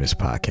most infamous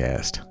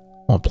podcast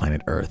on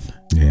planet Earth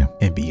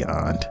and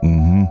beyond.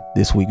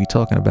 This week we're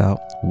talking about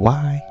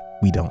why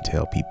we don't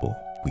tell people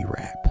we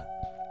rap.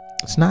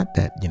 It's not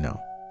that,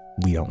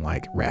 we don't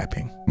like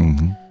rapping.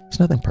 It's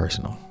nothing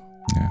personal.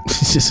 Yeah.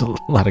 It's just a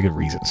lot of good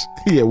reasons.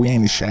 Yeah, we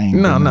ain't ashamed.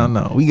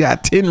 No. We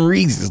got 10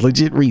 reasons,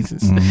 legit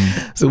reasons.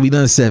 So we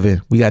done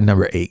 7. We got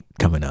number 8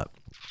 coming up.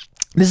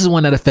 This is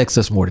one that affects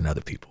us more than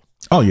other people.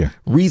 Oh, yeah.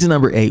 Reason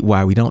number 8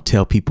 why we don't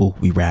tell people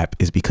we rap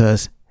is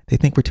because they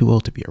think we're too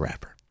old to be a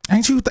rapper.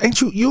 Ain't you,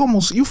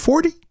 you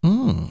 40?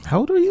 How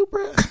old are you,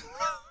 bro?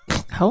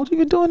 How old are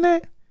you doing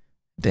that?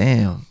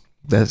 Damn.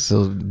 That's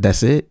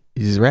it?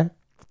 You just rap?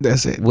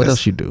 That's it. What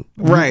else you do?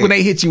 Right. When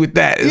they hit you with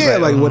that,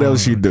 it's like what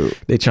else you do?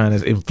 They trying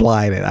to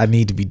imply that I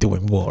need to be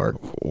doing more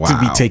to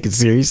be taken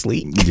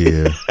seriously.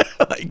 Yeah.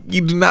 Like,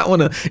 you do not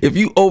want to, if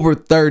you over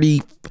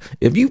 30,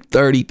 if you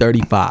 30,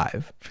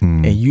 35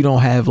 and you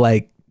don't have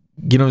like,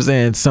 you know what I'm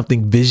saying,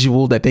 something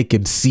visual that they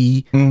can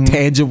see,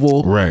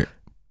 tangible. Right.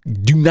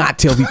 Do not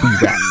tell people you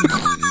rap.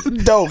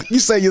 Don't. You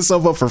set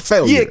yourself up for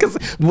failure. Yeah, because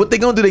what they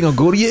gonna do, they gonna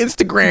go to your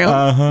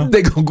Instagram,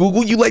 they gonna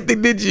Google you like they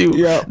did you.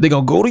 Yeah. They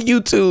gonna go to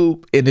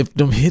YouTube, and if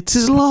them hits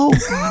is low,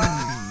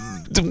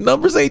 the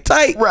numbers ain't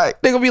tight, right,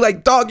 they gonna be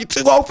like, dog, you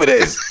too old for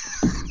this.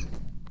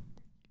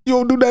 You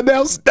don't do nothing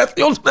else? You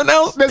don't do nothing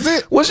else? That's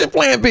it? What's your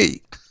plan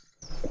B?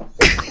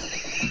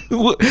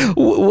 What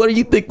do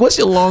you think? What's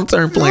your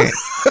long-term plan?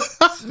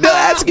 They'll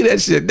ask you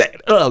that shit.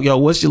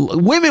 What's your,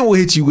 women will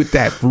hit you with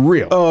that for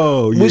real.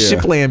 Oh, yeah. What's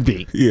your plan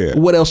B? Yeah.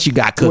 What else you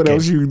got cooking?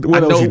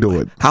 What else you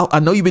doing? I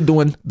know you've been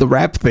doing the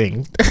rap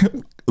thing.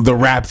 The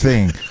rap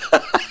thing.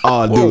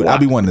 Oh, dude, I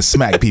be wanting to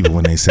smack people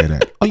when they say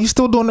that. Oh, you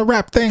still doing the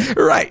rap thing?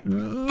 Right.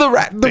 The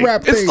rap thing.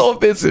 It's thing. It's so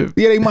offensive.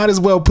 Yeah, they might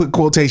as well put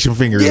quotation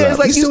fingers up. It's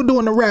like you still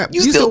doing the rap.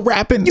 You still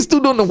rapping. You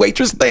still doing the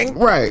waitress thing?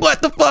 Right.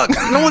 What the fuck?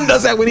 No one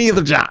does that with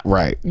either job.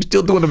 Right. You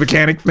still doing the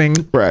mechanic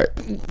thing? Right.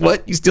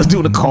 What? You still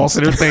doing the call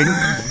center thing?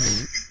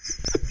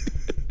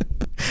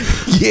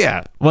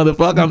 Yeah,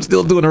 motherfucker, I'm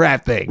still doing the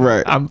rap thing.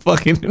 Right. I'm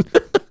fucking...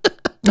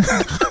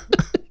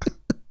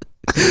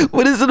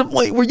 But is it a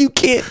point where you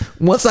can't,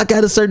 once I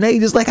got a certain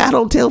age, it's like, I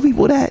don't tell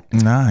people that.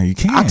 Nah, you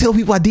can't. I tell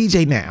people I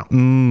DJ now.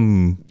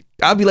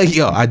 I'll be like,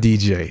 yo, I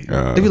DJ.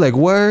 They be like,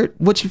 word,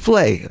 what you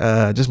play?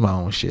 Just my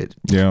own shit.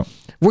 Yeah.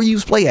 Where you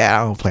play at?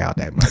 I don't play out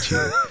that much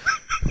here.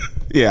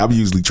 Yeah, I'm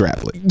usually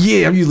traveling.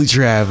 Yeah, I'm usually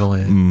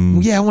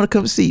traveling. Yeah, I want to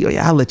come see you.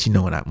 Yeah, I'll let you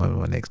know when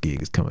my next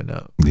gig is coming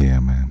up.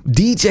 Yeah, man.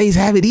 DJs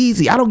have it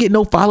easy. I don't get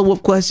no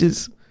follow-up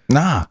questions.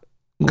 Nah.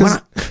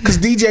 Because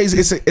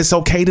DJs, it's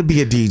okay to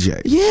be a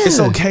DJ. Yeah. It's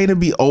okay to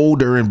be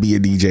older and be a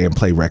DJ and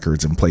play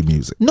records and play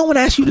music. No one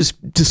asks you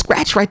to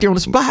scratch right there on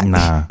the spot.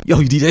 Nah. Yo,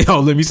 you DJ,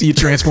 let me see your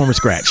transformer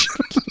scratch.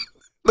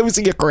 Let me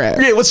see your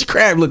crab. Yeah, what's your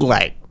crab look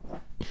like?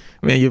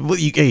 Man,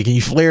 hey, can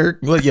you flare?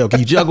 Yo, can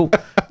you juggle?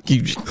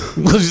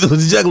 What's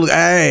the juggle?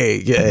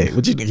 Hey,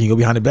 can you go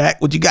behind the back?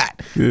 What you got?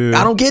 Yeah.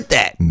 I don't get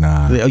that.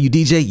 Nah. Oh, you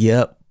DJ?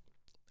 Yep.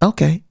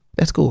 Okay,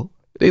 that's cool.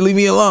 They leave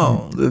me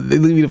alone. They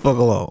leave me the fuck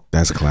alone.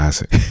 That's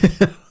classic.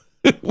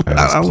 I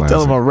don't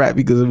tell them I rap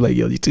because I'm like,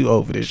 yo, you're too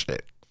old for this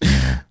shit.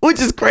 Yeah. Which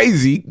is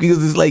crazy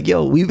because it's like,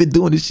 yo, we've been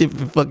doing this shit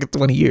for fucking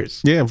 20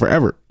 years. Yeah,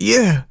 forever.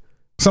 Yeah.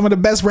 Some of the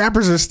best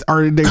rappers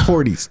are in their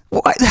 40s.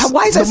 Why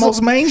is that the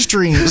most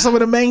mainstream? Some of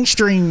the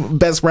mainstream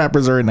best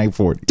rappers are in their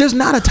 40s. There's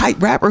not a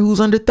type rapper who's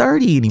under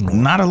 30 anymore.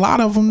 Not a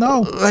lot of them,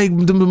 no. Like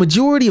the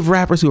majority of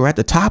rappers who are at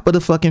the top of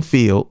the fucking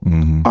field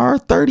are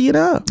 30 and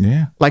up.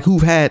 Yeah. Like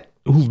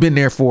who've been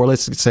there for,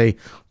 let's say,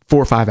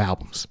 4 or 5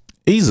 albums.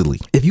 Easily.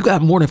 If you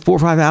got more than 4 or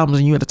 5 albums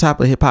and you at the top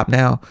of hip hop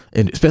now,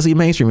 and especially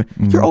mainstream,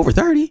 you're over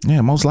 30.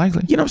 Yeah, most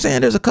likely. You know what I'm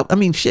saying? There's a couple, I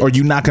mean, shit. Or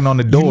you knocking on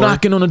the door. You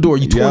knocking on the door.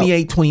 You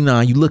 28,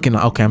 29. You looking,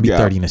 okay, I'm be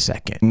 30 in a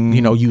second.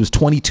 You know, you was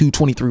 22,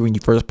 23 when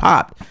you first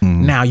popped.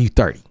 Now you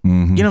 30. You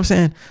know what I'm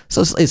saying?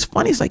 So it's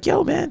funny. It's like,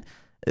 yo, man,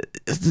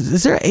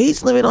 is there an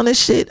age limit on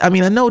this shit? I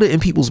mean, I know that in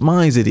people's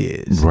minds it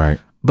is. Right.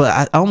 But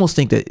I almost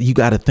think that you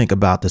got to think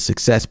about the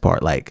success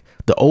part. Like,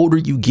 the older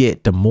you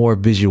get, the more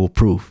visual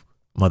proof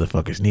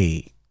motherfuckers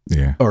need.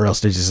 Yeah. Or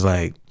else they're just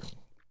like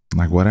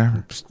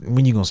whatever.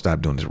 When you gonna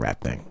stop doing this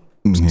rap thing?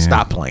 Yeah.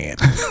 Stop playing.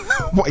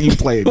 Why you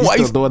playing? You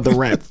still doing the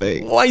rap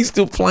thing? Why you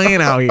still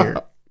playing out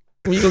here?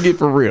 When you gonna get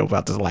for real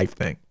about this life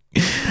thing?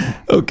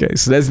 Okay,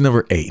 so that's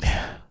number 8.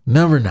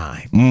 Number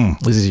 9.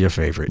 This is your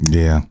favorite.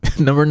 Yeah.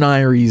 Number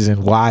 9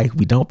 reason why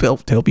we don't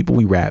tell people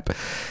we rap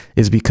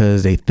is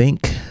because they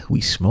think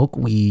we smoke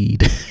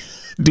weed,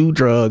 do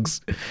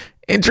drugs,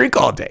 and drink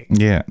all day.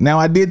 Yeah. Now,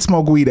 I did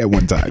smoke weed at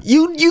one time.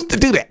 You used to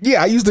do that.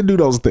 Yeah, I used to do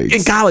those things.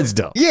 In college,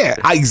 though. Yeah,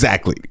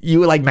 exactly. You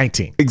were like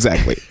 19.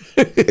 Exactly.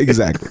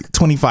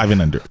 25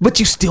 and under. But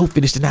you still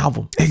finished an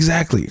album.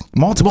 Exactly.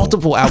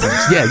 Multiple albums.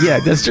 Yeah,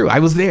 that's true. I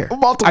was there.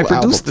 I produced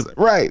albums. them.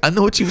 Right. I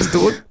know what you was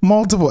doing.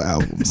 Multiple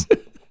albums.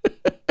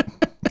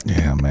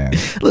 Yeah, man.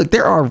 Look,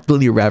 there are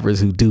plenty of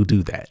rappers who do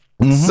that.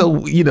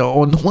 So, you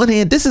know, on one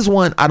hand, this is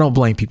one I don't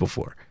blame people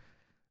for.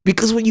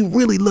 Because when you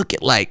really look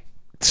at like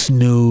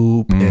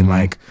Snoop and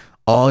like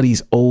all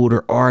these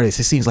older artists,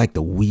 it seems like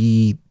the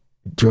weed,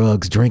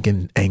 drugs,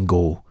 drinking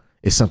angle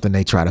is something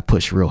they try to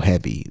push real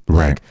heavy.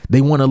 Right. Like, they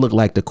want to look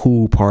like the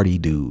cool party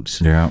dudes.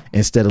 Yeah.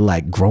 Instead of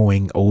like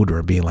growing older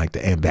and being like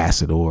the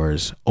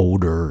ambassadors,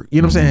 older,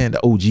 you know what I'm saying?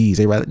 The OGs.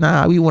 They rather,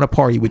 nah, we want to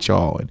party with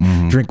y'all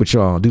and drink with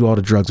y'all and do all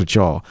the drugs with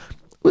y'all.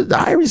 But the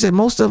irony is that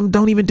most of them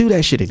don't even do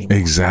that shit anymore.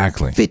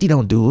 Exactly. 50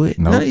 don't do it.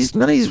 Nope.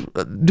 None of these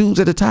dudes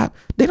at the top,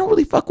 they don't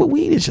really fuck with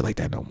weed and shit like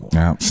that no more.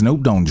 Yeah.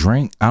 Snoop don't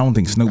drink. I don't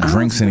think Snoop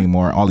drinks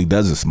anymore. All he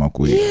does is smoke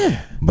weed.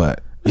 Yeah.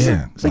 But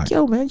It's like,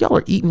 yo, man, y'all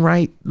are eating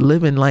right,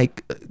 living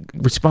like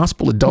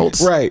responsible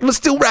adults. Right. But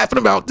still rapping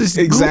about this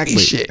exactly.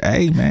 goofy shit.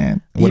 Hey,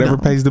 man, whatever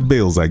pays the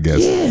bills, I guess.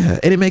 Yeah.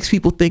 And it makes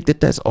people think that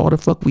that's all the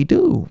fuck we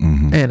do.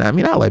 And I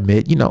mean, I'll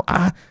admit, you know,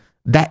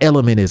 that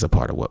element is a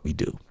part of what we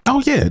do.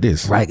 Oh yeah, it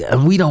is. Right.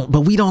 And we don't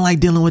like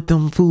dealing with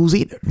them fools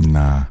either.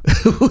 Nah.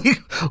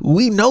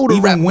 we know the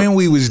Even when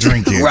we was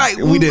drinking, right.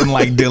 We didn't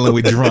like dealing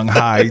with drunk,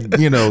 high,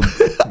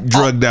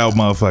 drugged out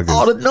motherfuckers.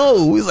 All the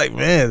no, we was like,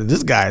 man,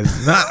 this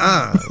guy's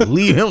not.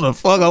 Leave him the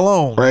fuck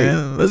alone, right.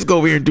 Man. Let's go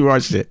over here and do our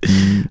shit.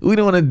 We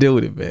don't want to deal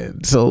with it,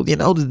 man. So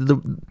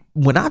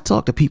when I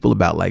talk to people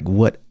about like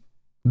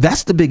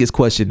that's the biggest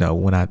question though.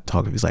 When I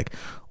talk to people, it's like,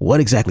 what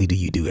exactly do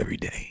you do every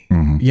day?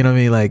 You know what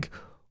I mean? Like,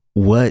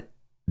 what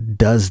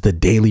does the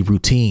daily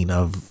routine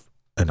of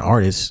an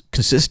artist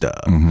consist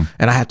of?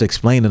 And I have to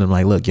explain to them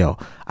like, look, yo,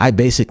 I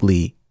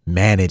basically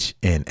manage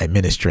and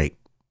administrate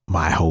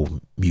my whole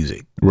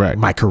music, right?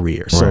 My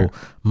career. So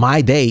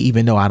my day,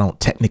 even though I don't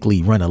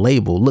technically run a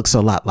label, looks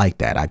a lot like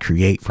that. I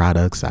create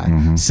products,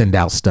 I send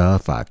out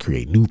stuff, I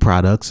create new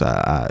products.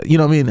 You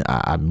know what I mean?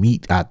 I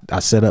meet, I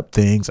set up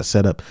things, I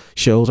set up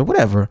shows or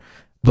whatever.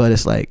 But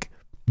it's like,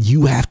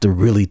 you have to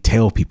really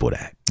tell people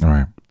that. All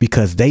right.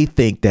 Because they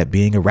think that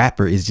being a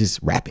rapper is just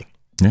rapping.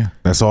 Yeah,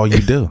 that's all you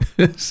do.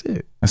 That's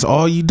it. That's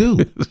all you do.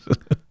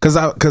 Because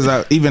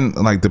I even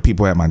like the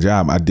people at my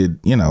job, I did,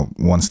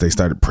 once they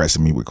started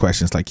pressing me with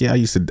questions, like, yeah,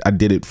 I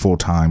did it full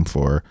time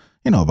for,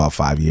 about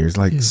 5 years.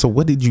 Like, so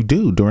what did you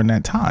do during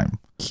that time?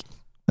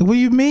 Like, what do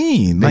you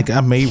mean? Like,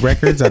 I made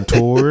records, I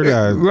toured,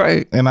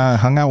 right, and I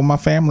hung out with my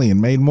family and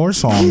made more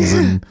songs.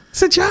 And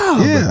it's a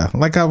job. Yeah,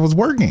 like I was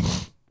working.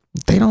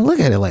 They don't look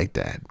at it like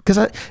that because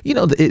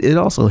it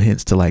also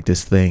hints to like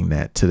this thing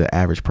that to the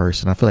average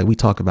person, I feel like we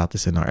talk about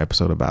this in our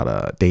episode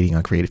about dating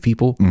uncreative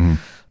people.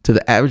 To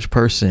the average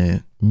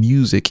person,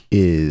 music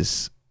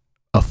is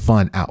a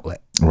fun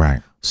outlet,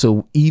 right?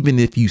 So even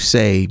if you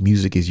say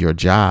music is your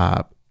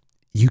job,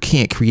 you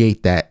can't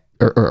create that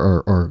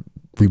or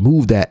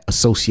remove that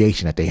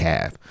association that they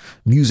have.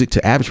 Music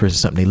to average person is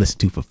something they listen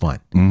to for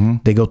fun.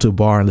 They go to a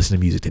bar and listen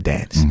to music to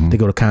dance. They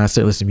go to a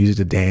concert, listen to music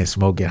to dance,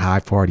 smoke, get high,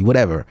 party,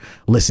 whatever.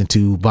 Listen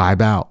to,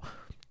 vibe out.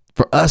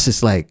 For us,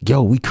 it's like,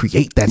 yo, we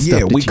create that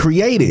stuff. Yeah, we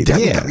create it.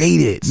 We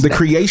create it. The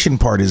creation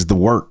part is the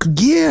work.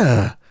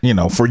 Yeah.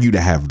 For you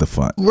to have the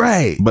fun.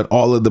 Right. But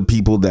all of the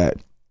people that,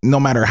 no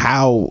matter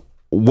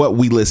what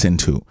we listen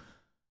to,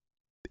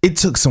 it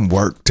took some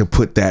work to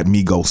put that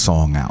Migos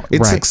song out.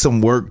 It took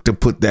some work to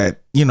put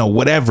that,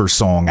 whatever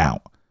song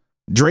out.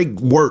 Drake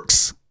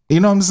works. You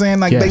know what I'm saying?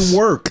 Like, they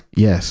work.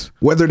 Yes.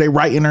 Whether they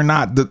writing or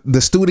not,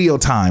 the studio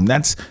time,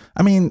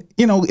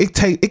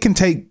 it can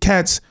take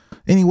cats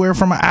anywhere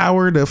from an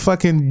hour to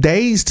fucking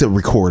days to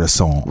record a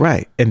song.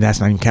 Right. And that's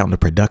not even counting the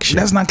production.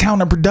 That's not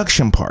counting the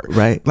production part.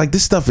 Right. Like,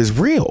 this stuff is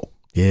real.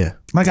 Yeah.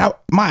 Like,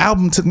 my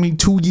album took me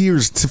 2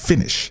 years to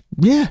finish.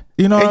 Yeah.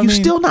 You know what I mean? And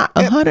you still not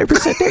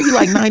 100% there. You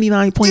like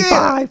 99.5.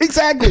 Yeah,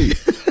 exactly.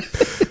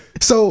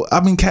 So, I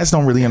mean, cats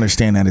don't really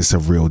understand that it's a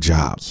real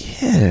job.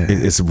 Yeah.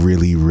 It's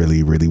really,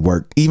 really, really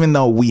work, even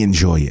though we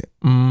enjoy it.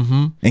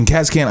 Mm-hmm. And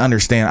cats can't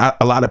understand.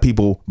 A lot of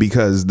people,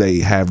 because they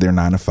have their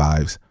 9 to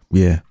 5s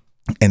Yeah.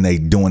 and they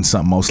doing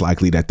something most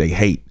likely that they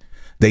hate,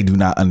 they do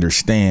not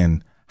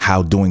understand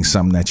how doing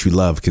something that you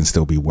love can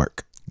still be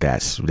work.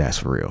 That's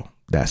real.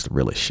 That's the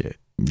realest shit.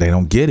 They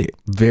don't get it.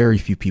 Very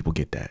few people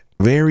get that.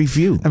 Very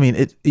few. I mean,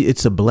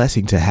 it's a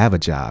blessing to have a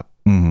job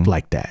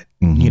like that.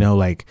 Mhm. You know,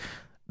 like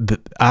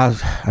I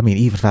mean,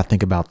 even if I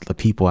think about the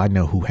people I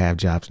know who have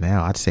jobs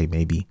now, I'd say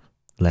maybe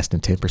less than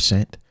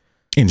 10%.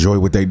 Enjoy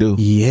what they do.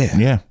 Yeah.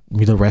 Yeah.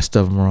 The rest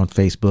of them are on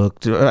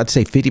Facebook. I'd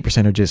say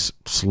 50% are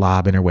just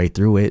slobbing their way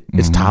through it.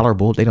 It's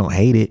tolerable. They don't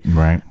hate it.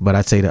 Right. But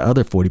I'd say the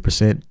other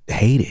 40%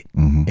 hate it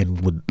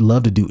and would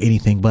love to do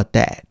anything but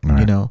that, Right.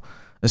 you know?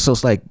 And so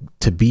it's like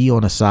to be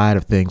on a side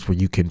of things where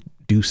you can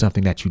do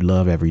something that you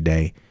love every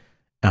day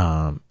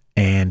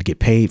and get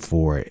paid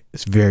for it.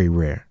 It's very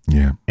rare.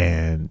 Yeah.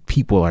 And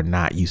people are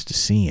not used to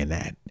seeing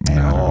that Not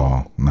at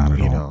all. Not at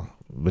you all. know,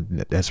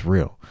 but that's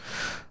real.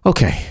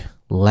 Okay.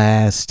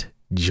 Last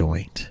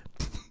joint.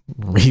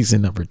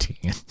 Reason number 10.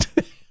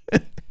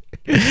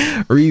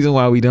 Reason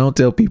why we don't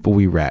tell people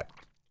we rap.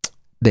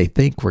 They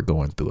think we're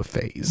going through a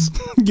phase.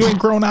 You ain't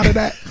grown out of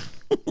that.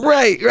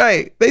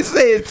 Right. They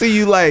say it to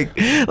you like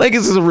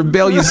it's a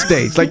rebellious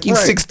stage, like you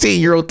Right.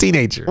 16-year-old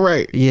teenager.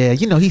 Right. Yeah,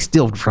 you know, he's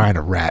still trying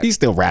to rap. He's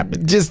still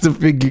rapping. Just to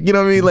figure, you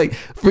know what I mean? Like,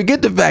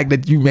 forget the fact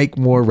that you make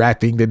more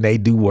rapping than they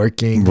do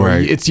working. or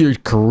Right. It's your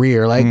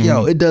career. Like,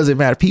 yo, it doesn't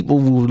matter. People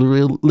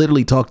will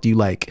literally talk to you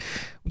like,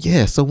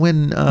 yeah, so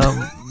when,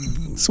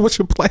 So what's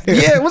your plan?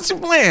 yeah, what's your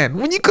plan?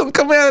 When you come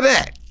out of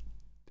that?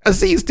 I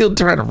see you still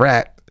trying to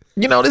rap.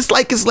 You know, it's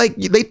like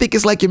they think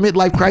it's like your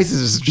midlife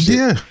crisis or some shit.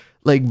 Yeah.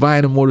 Like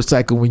buying a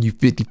motorcycle when you're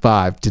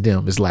 55 to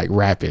them is like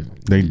rapping.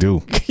 They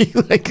do.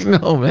 Like,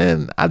 no,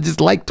 man, I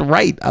just like to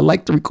write. I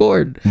like to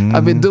record.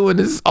 I've been doing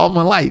this all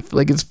my life.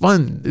 Like, it's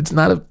fun. It's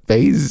not a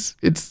phase.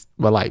 It's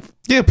my life.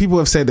 Yeah, people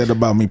have said that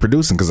about me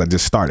producing because I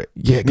just started.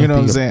 Yeah, you know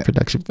what I'm saying?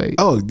 Production phase.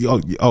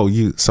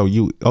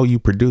 You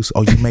produce.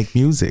 Oh, you make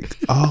music.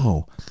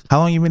 Oh, how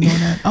long you been doing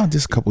that? Oh,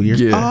 just a couple years.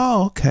 Yeah.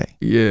 Oh, okay.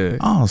 Yeah.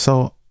 Oh,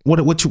 so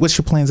what's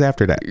your plans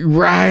after that?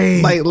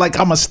 Right. Like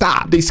I'm gonna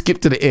stop. They skip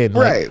to the end.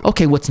 Right. Like,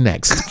 okay, what's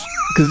next?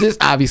 Because this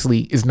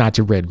obviously is not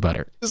your bread and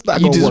butter. It's not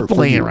You gonna just work for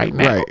playing you. right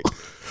now.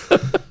 Right.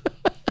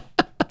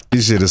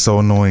 This shit is so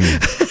annoying.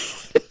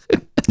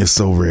 It's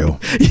so real.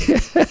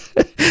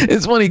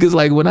 It's funny because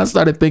like when I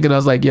started thinking, I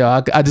was like,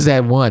 yo, I just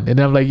had one. And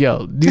I'm like,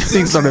 yo, these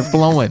things started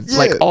flowing. Yeah.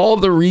 Like all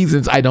the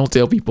reasons I don't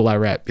tell people I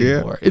rap Yeah.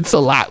 anymore. It's a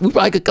lot. We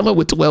probably could come up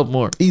with 12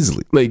 more.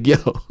 Easily. Like, yo.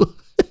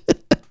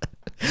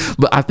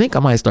 But I think I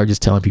might start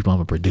just telling people I'm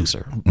a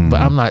producer.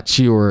 But I'm not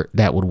sure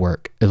that would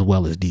work as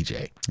well as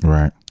DJ.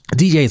 Right.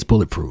 DJ is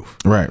bulletproof.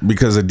 Right.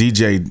 Because a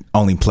DJ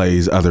only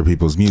plays other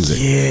people's music.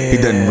 Yeah. He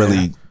doesn't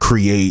really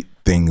create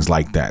things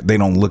like that. They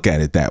don't look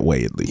at it that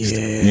way, at least.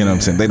 Yeah. You know what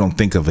I'm saying? They don't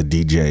think of a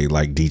DJ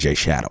like DJ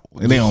Shadow.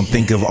 They don't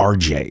think of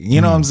RJ. You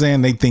know what I'm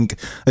saying? They think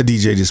a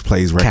DJ just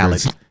plays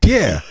records. Khaled.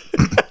 Yeah.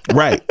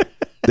 Right.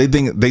 They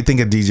think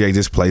a DJ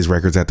just plays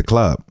records at the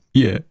club.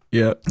 Yeah.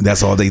 Yeah.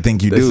 That's all they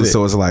think you That's do. it.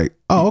 So it's like,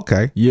 oh,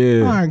 okay. Yeah.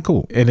 All right,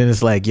 cool. And then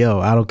it's like, yo,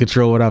 I don't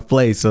control what I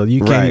play. So you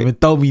can't Right. even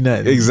throw me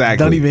nothing. Exactly.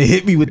 Don't even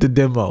hit me with the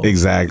demo.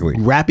 Exactly.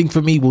 Rapping for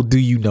me will do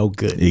you no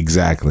good.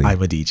 Exactly.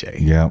 I'm a DJ.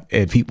 Yeah.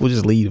 And people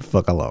just leave the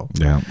fuck alone.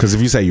 Yeah. Because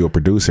if you say you're a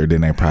producer,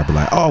 then they probably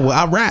like, oh, well,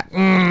 I rap.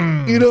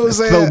 You know what I'm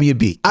saying? Throw me a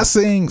beat. I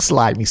sing.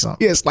 Slide me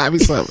something. Yeah, slide me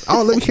something.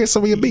 Oh, let me hear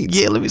some of your beats.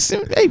 Yeah, let me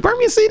see. Hey, burn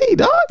me a CD,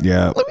 dog.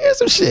 Yeah. Let me hear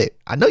some shit.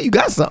 I know you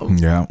got something.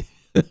 Yeah.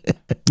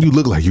 You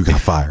look like you got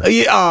fire.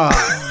 Yeah.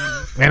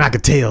 Man, I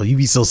could tell. You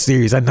be so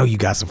serious. I know you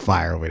got some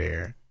fire over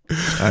there.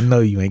 I know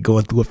you ain't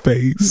going through a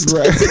phase.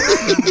 Right.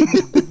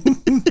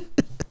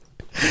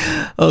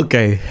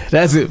 Okay,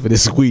 that's it for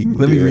this week.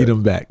 Let me read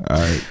them back. All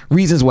right.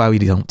 Reasons why we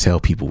don't tell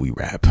people we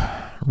rap.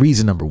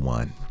 Reason number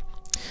 1,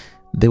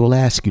 they will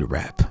ask you to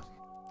rap.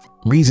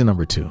 Reason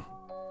number 2,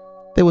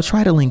 they will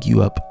try to link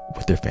you up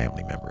with their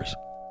family members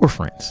or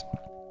friends.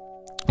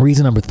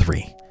 Reason number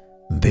 3,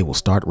 they will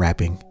start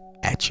rapping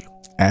at you.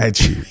 At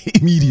you.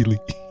 Immediately.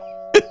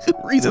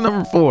 Reason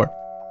number 4,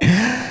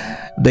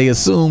 they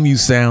assume you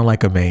sound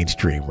like a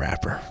mainstream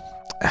rapper.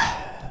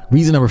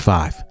 Reason number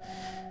 5,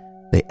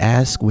 they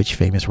ask which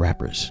famous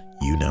rappers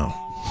you know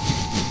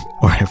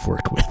or have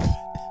worked with.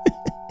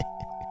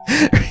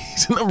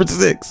 Reason number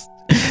 6,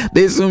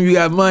 they assume you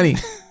got money.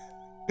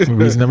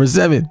 Reason number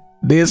 7,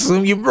 they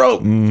assume you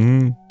broke.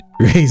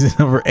 Reason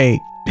number 8,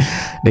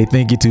 they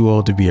think you're too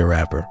old to be a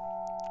rapper.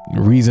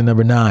 Reason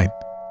number 9,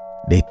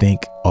 they think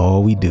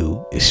all we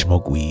do is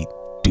smoke weed,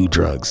 do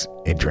drugs,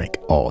 and drink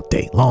all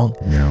day long.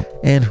 Yeah.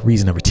 And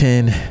reason number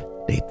 10,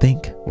 they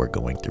think we're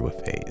going through a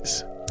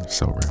phase.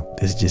 So real.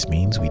 This just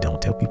means we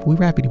don't tell people we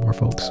rap anymore,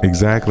 folks.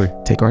 Exactly.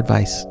 Take our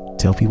advice.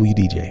 Tell people you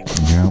DJ.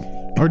 Yeah.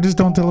 Or just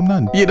don't tell them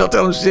nothing. You don't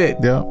tell them shit.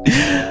 Yeah.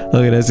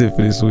 Okay, that's it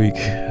for this week.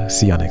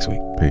 See y'all next week.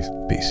 Peace.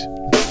 Peace.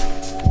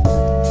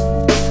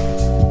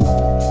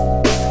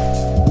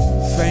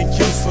 Thank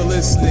you for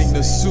listening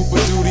to Super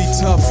Duty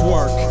Tough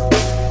Work.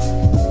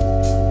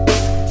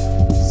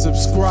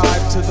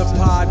 to the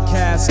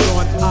podcast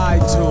on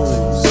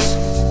iTunes.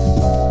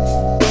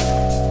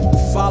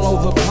 Follow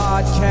the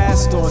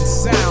podcast on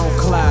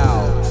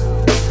SoundCloud.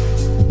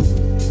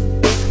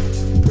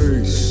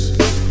 Peace.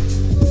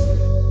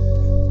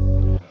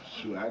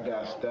 Shoot, I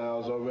got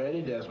styles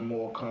already that's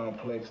more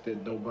complex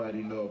that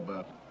nobody know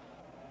about.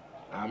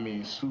 I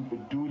mean, super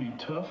duty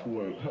tough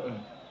work.